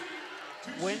job with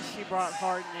when she brought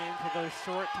Harden in for those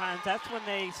short times, that's when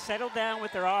they settled down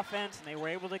with their offense and they were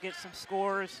able to get some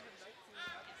scores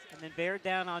and then bared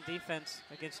down on defense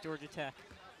against Georgia Tech.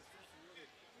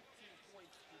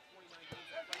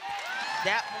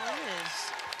 That one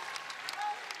is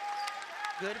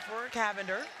good for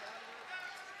Cavinder.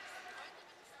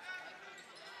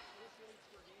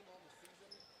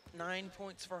 Nine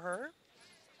points for her.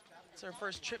 It's her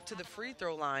first trip to the free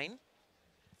throw line.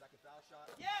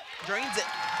 Drains it.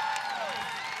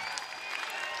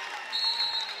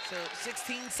 So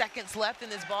 16 seconds left in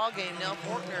this ball game. Nell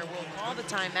Fortner will call the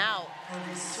timeout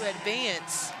to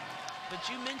advance. But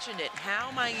you mentioned it,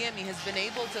 how Miami has been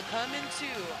able to come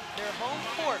into their home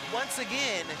court once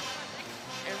again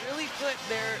and really put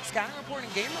their scouting report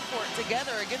and game report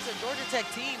together against a Georgia Tech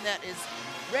team that is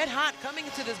red hot coming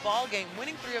into this ball game,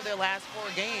 winning 3 of their last 4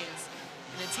 games,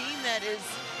 and a team that is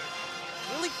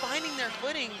really finding their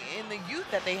footing in the youth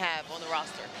that they have on the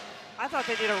roster. I thought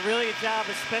they did a really good job,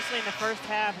 especially in the first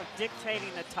half, of dictating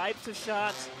the types of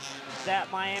shots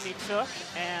that Miami took,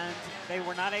 and they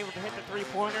were not able to hit the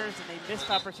three-pointers, and they missed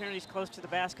opportunities close to the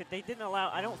basket. They didn't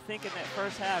allow, I don't think in that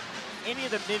first half, any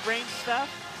of the mid-range stuff,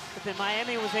 but then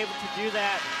Miami was able to do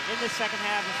that in the second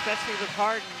half, especially with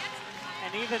Harden.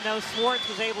 And even though Swartz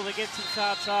was able to get some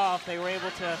shots off, they were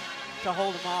able to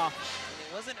hold him off.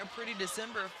 It wasn't a pretty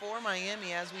December for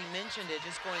Miami, as we mentioned it,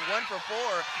 just going 1 for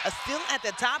 4. Still at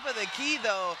the top of the key,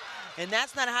 though, and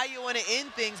that's not how you want to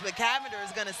end things, but Cavinder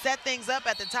is going to set things up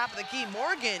at the top of the key.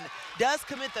 Morgan does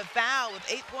commit the foul with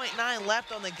 8.9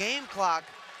 left on the game clock,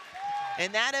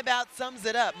 and that about sums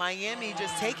it up. Miami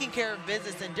just taking care of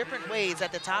business in different ways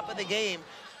at the top of the game.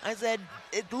 I said,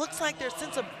 it looks like their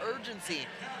sense of urgency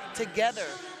together,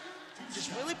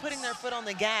 just really putting their foot on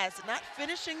the gas, not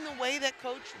finishing the way that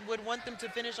coach would want them to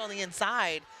finish on the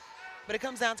inside, but it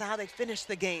comes down to how they finish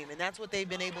the game, and that's what they've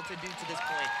been able to do to this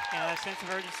point. Yeah, that sense of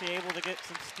urgency, able to get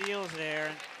some steals there.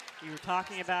 And you were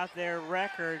talking about their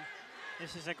record.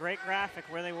 This is a great graphic,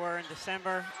 where they were in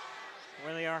December,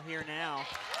 where they are here now.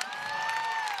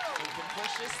 They can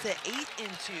push this to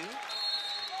 8-2.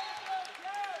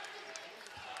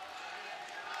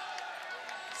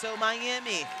 So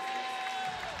Miami,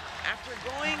 after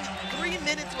going 3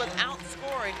 minutes without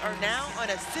scoring, are now on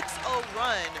a 6-0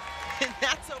 run, and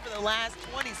that's over the last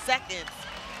 20 seconds.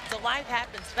 So life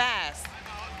happens fast.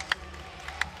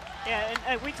 Yeah,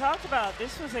 and we talked about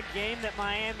this was a game that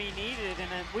Miami needed,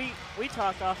 and then we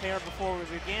talked off air before we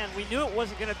began. We knew it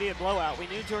wasn't going to be a blowout. We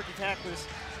knew Georgia Tech was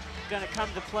going to come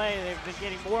to play. They've been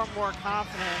getting more and more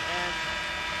confident, and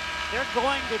they're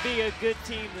going to be a good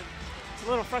team. It's a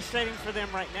little frustrating for them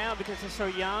right now because they're so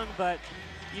young, but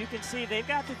you can see they've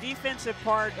got the defensive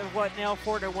part of what Nell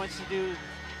Fortner wants to do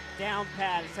down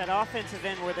pat. It's that offensive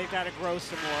end where they've got to grow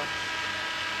some more.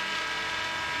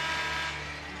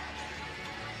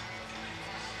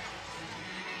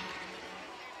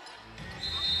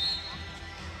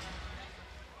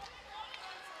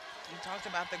 You talked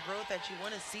about the growth that you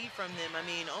want to see from them. I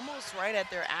mean, almost right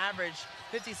at their average,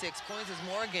 56 points is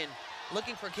Morgan,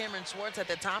 looking for Cameron Swartz at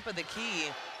the top of the key.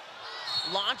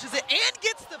 Launches it and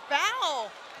gets the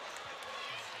foul.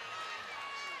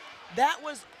 That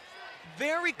was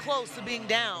very close to being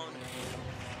down.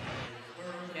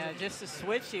 Yeah, just a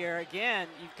switch here. Again,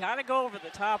 you've got to go over the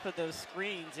top of those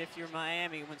screens if you're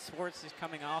Miami when Swartz is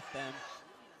coming off them.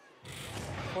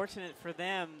 Fortunate for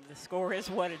them, the score is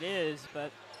what it is,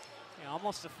 but you know,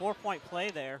 almost a 4-point play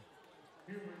there.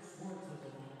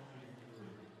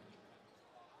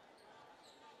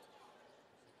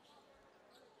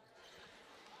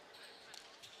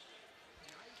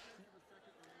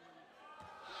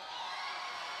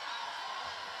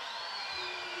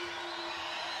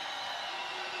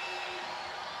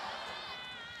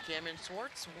 Cameron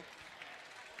Swartz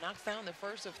knocks down the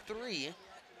first of 3.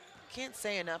 Can't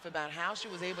say enough about how she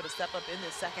was able to step up in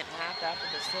the second half after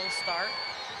the slow start.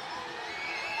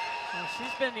 Well,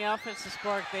 she's been the offensive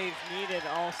spark they've needed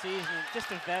all season.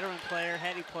 Just a veteran player,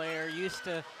 heady player, used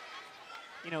to,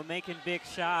 you know, making big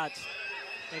shots.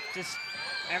 They've just,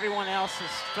 everyone else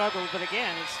has struggled, but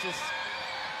again, it's just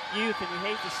youth, and you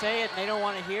hate to say it, and they don't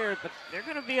want to hear it, but they're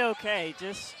going to be okay.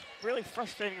 Just really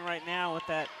frustrating right now with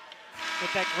that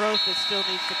growth that still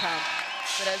needs to come.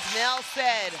 But as Nell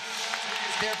said,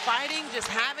 they're fighting, just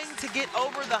having to get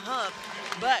over the hump.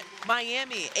 But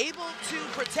Miami able to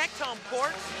protect home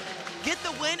court, get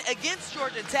the win against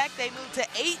Georgia Tech. They move to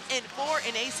 8-4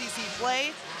 in ACC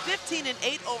play, 15-8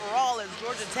 overall as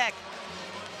Georgia Tech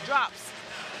drops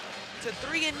to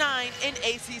 3-9 in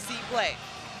ACC play.